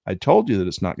 I told you that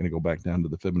it's not going to go back down to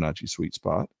the Fibonacci sweet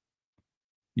spot.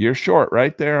 You're short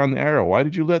right there on the arrow. Why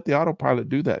did you let the autopilot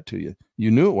do that to you? You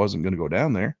knew it wasn't going to go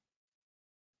down there.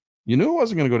 You knew it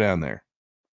wasn't going to go down there.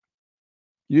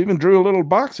 You even drew a little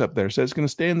box up there, said it's going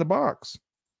to stay in the box.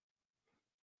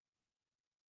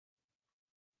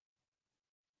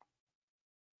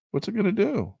 What's it going to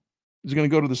do? Is it going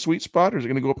to go to the sweet spot or is it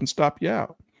going to go up and stop you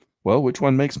out? Well, which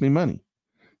one makes me money?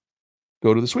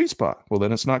 Go to the sweet spot. Well,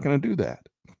 then it's not going to do that.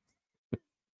 It's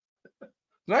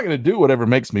not going to do whatever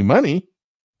makes me money.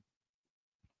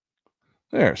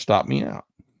 There, stop me out.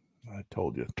 I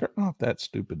told you, turn off that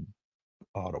stupid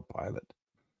autopilot.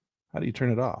 How do you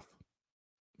turn it off?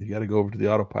 You got to go over to the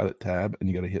autopilot tab and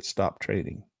you got to hit stop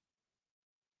trading.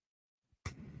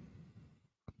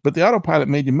 But the autopilot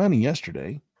made you money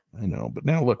yesterday. I know, but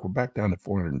now look, we're back down to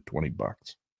 $420.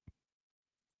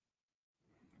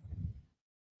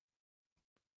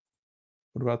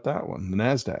 What about that one? The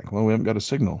NASDAQ. Well, we haven't got a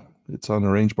signal. It's on the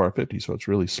range bar 50, so it's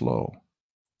really slow.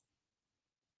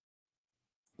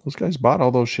 Those guys bought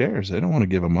all those shares. They don't want to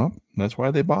give them up. That's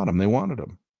why they bought them. They wanted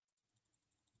them.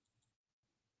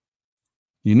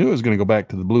 You knew it was going to go back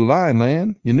to the blue line,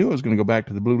 Lan. You knew it was going to go back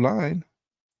to the blue line.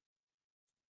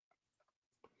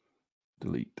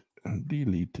 Delete.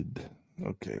 Deleted.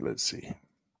 Okay, let's see.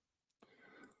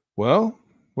 Well,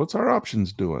 what's our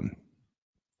options doing?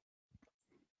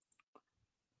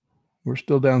 We're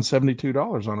still down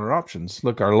 $72 on our options.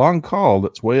 Look, our long call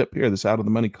that's way up here, this out of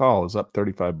the money call, is up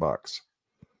 35 bucks.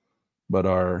 But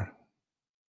our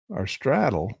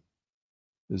straddle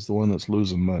is the one that's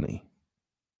losing money.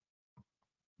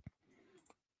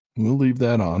 We'll leave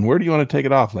that on. Where do you want to take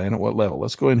it off, Lan? At what level?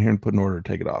 Let's go in here and put an order to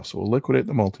take it off. So we'll liquidate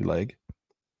the multi-leg.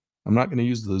 I'm not going to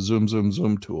use the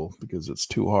zoom tool because it's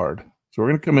too hard. So we're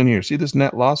going to come in here. See this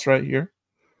net loss right here?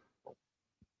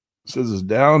 It says it's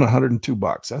down 102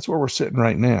 bucks. That's where we're sitting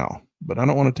right now. But I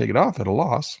don't want to take it off at a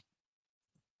loss.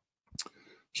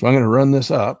 So I'm going to run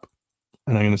this up.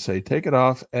 And I'm going to say take it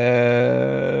off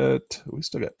at, we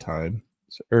still got time.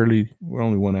 It's early. We're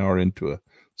only 1 hour into a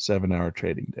 7-hour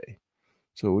trading day.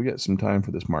 So we got some time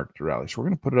for this market to rally. So we're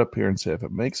going to put it up here and say if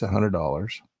it makes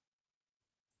 $100,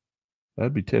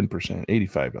 that'd be 10%,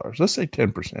 $85. Let's say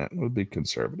 10%. We'll be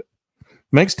conservative.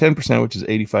 Makes 10%, which is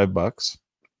 85 bucks.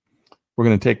 We're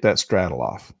going to take that straddle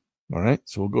off. All right.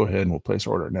 So we'll go ahead and we'll place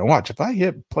order. Now watch, if I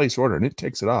hit place order and it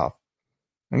takes it off,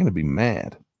 I'm going to be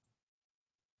mad.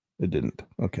 It didn't.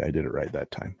 Okay. I did it right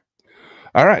that time.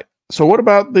 All right. So what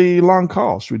about the long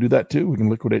call? Should we do that too? We can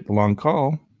liquidate the long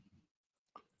call.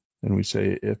 And we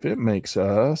say, if it makes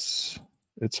us,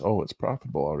 it's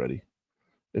profitable already.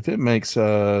 If it makes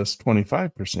us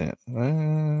 25%,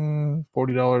 $40,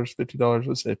 $50,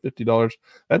 let's say $50,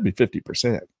 that'd be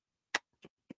 50%.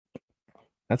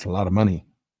 That's a lot of money.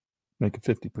 Make a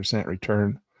 50%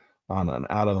 return on an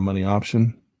out of the money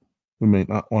option. We may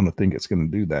not want to think it's going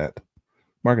to do that.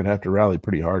 Market have to rally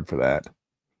pretty hard for that.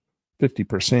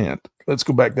 50%. Let's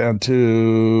go back down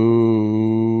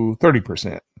to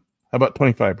 30%. How about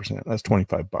 25%? That's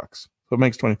 25 bucks. So it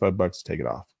makes 25 bucks to take it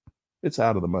off. It's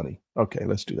out of the money. Okay,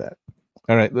 let's do that.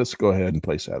 All right, let's go ahead and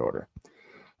place that order.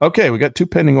 Okay, we got 2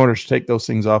 pending orders to take those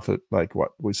things off at, like,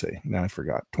 what we say? Now I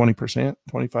forgot. 20%,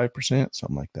 25%,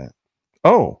 something like that.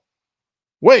 Oh,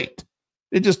 wait.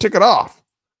 It just took it off.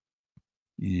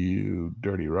 You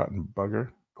dirty, rotten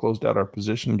bugger. Closed out our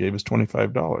position and gave us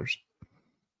 $25.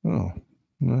 Oh,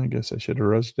 well, I guess I should have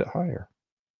raised it higher.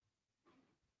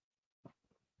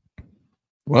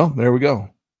 Well, there we go.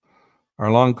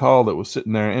 Our long call that was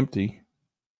sitting there empty,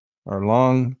 our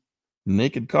long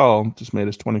naked call just made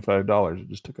us $25. It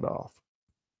just took it off.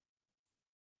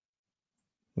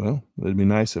 Well, it'd be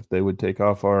nice if they would take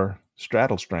off our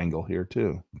straddle strangle here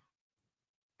too.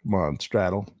 Come on,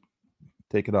 straddle.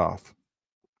 Take it off.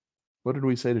 What did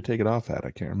we say to take it off at?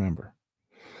 I can't remember.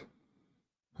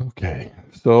 Okay,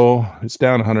 so it's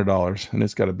down $100 and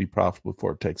it's got to be profitable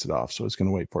before it takes it off. So it's going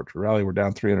to wait for it to rally. We're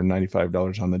down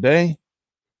 $395 on the day.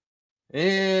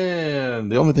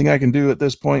 And the only thing I can do at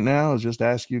this point now is just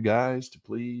ask you guys to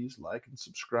please like and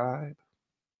subscribe.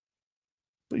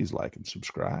 Please like and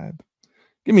subscribe.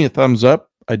 Give me a thumbs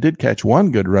up. I did catch one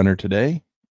good runner today,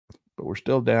 but we're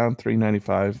still down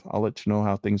 $395. I'll let you know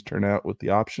how things turn out with the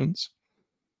options.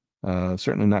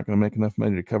 Certainly not going to make enough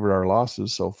money to cover our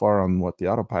losses so far on what the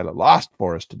autopilot lost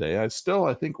for us today. I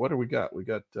think, what do we got? We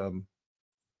got,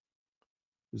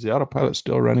 is the autopilot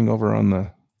still running over on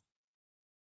the,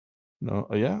 no,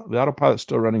 yeah, the autopilot's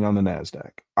still running on the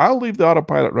NASDAQ. I'll leave the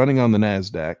autopilot running on the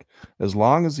NASDAQ as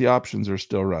long as the options are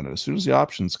still running. As soon as the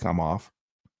options come off,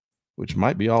 which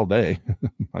might be all day,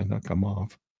 might not come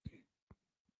off,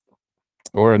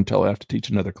 or until I have to teach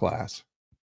another class.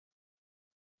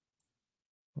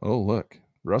 Oh, look,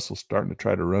 Russell's starting to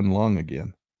try to run long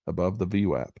again above the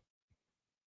VWAP.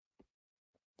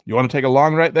 You want to take a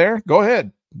long right there? Go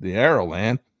ahead. The arrow,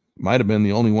 Lan, might have been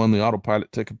the only one the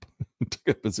autopilot took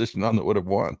a position on that would have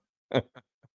won.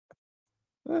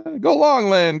 Go long,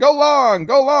 Lan. Go long.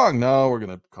 Go long. No, we're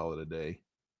going to call it a day.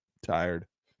 Tired.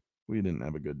 We didn't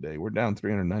have a good day. We're down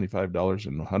 $395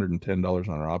 and $110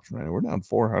 on our option right now. We're down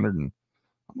 400 and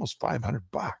almost 500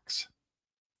 bucks.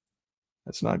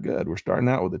 That's not good. We're starting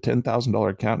out with a $10,000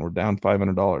 account and we're down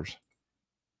 $500.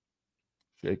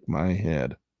 Shake my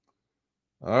head.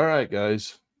 All right,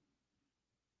 guys.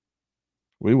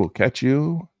 We will catch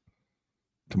you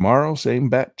tomorrow. Same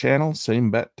bat channel, same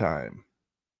bat time.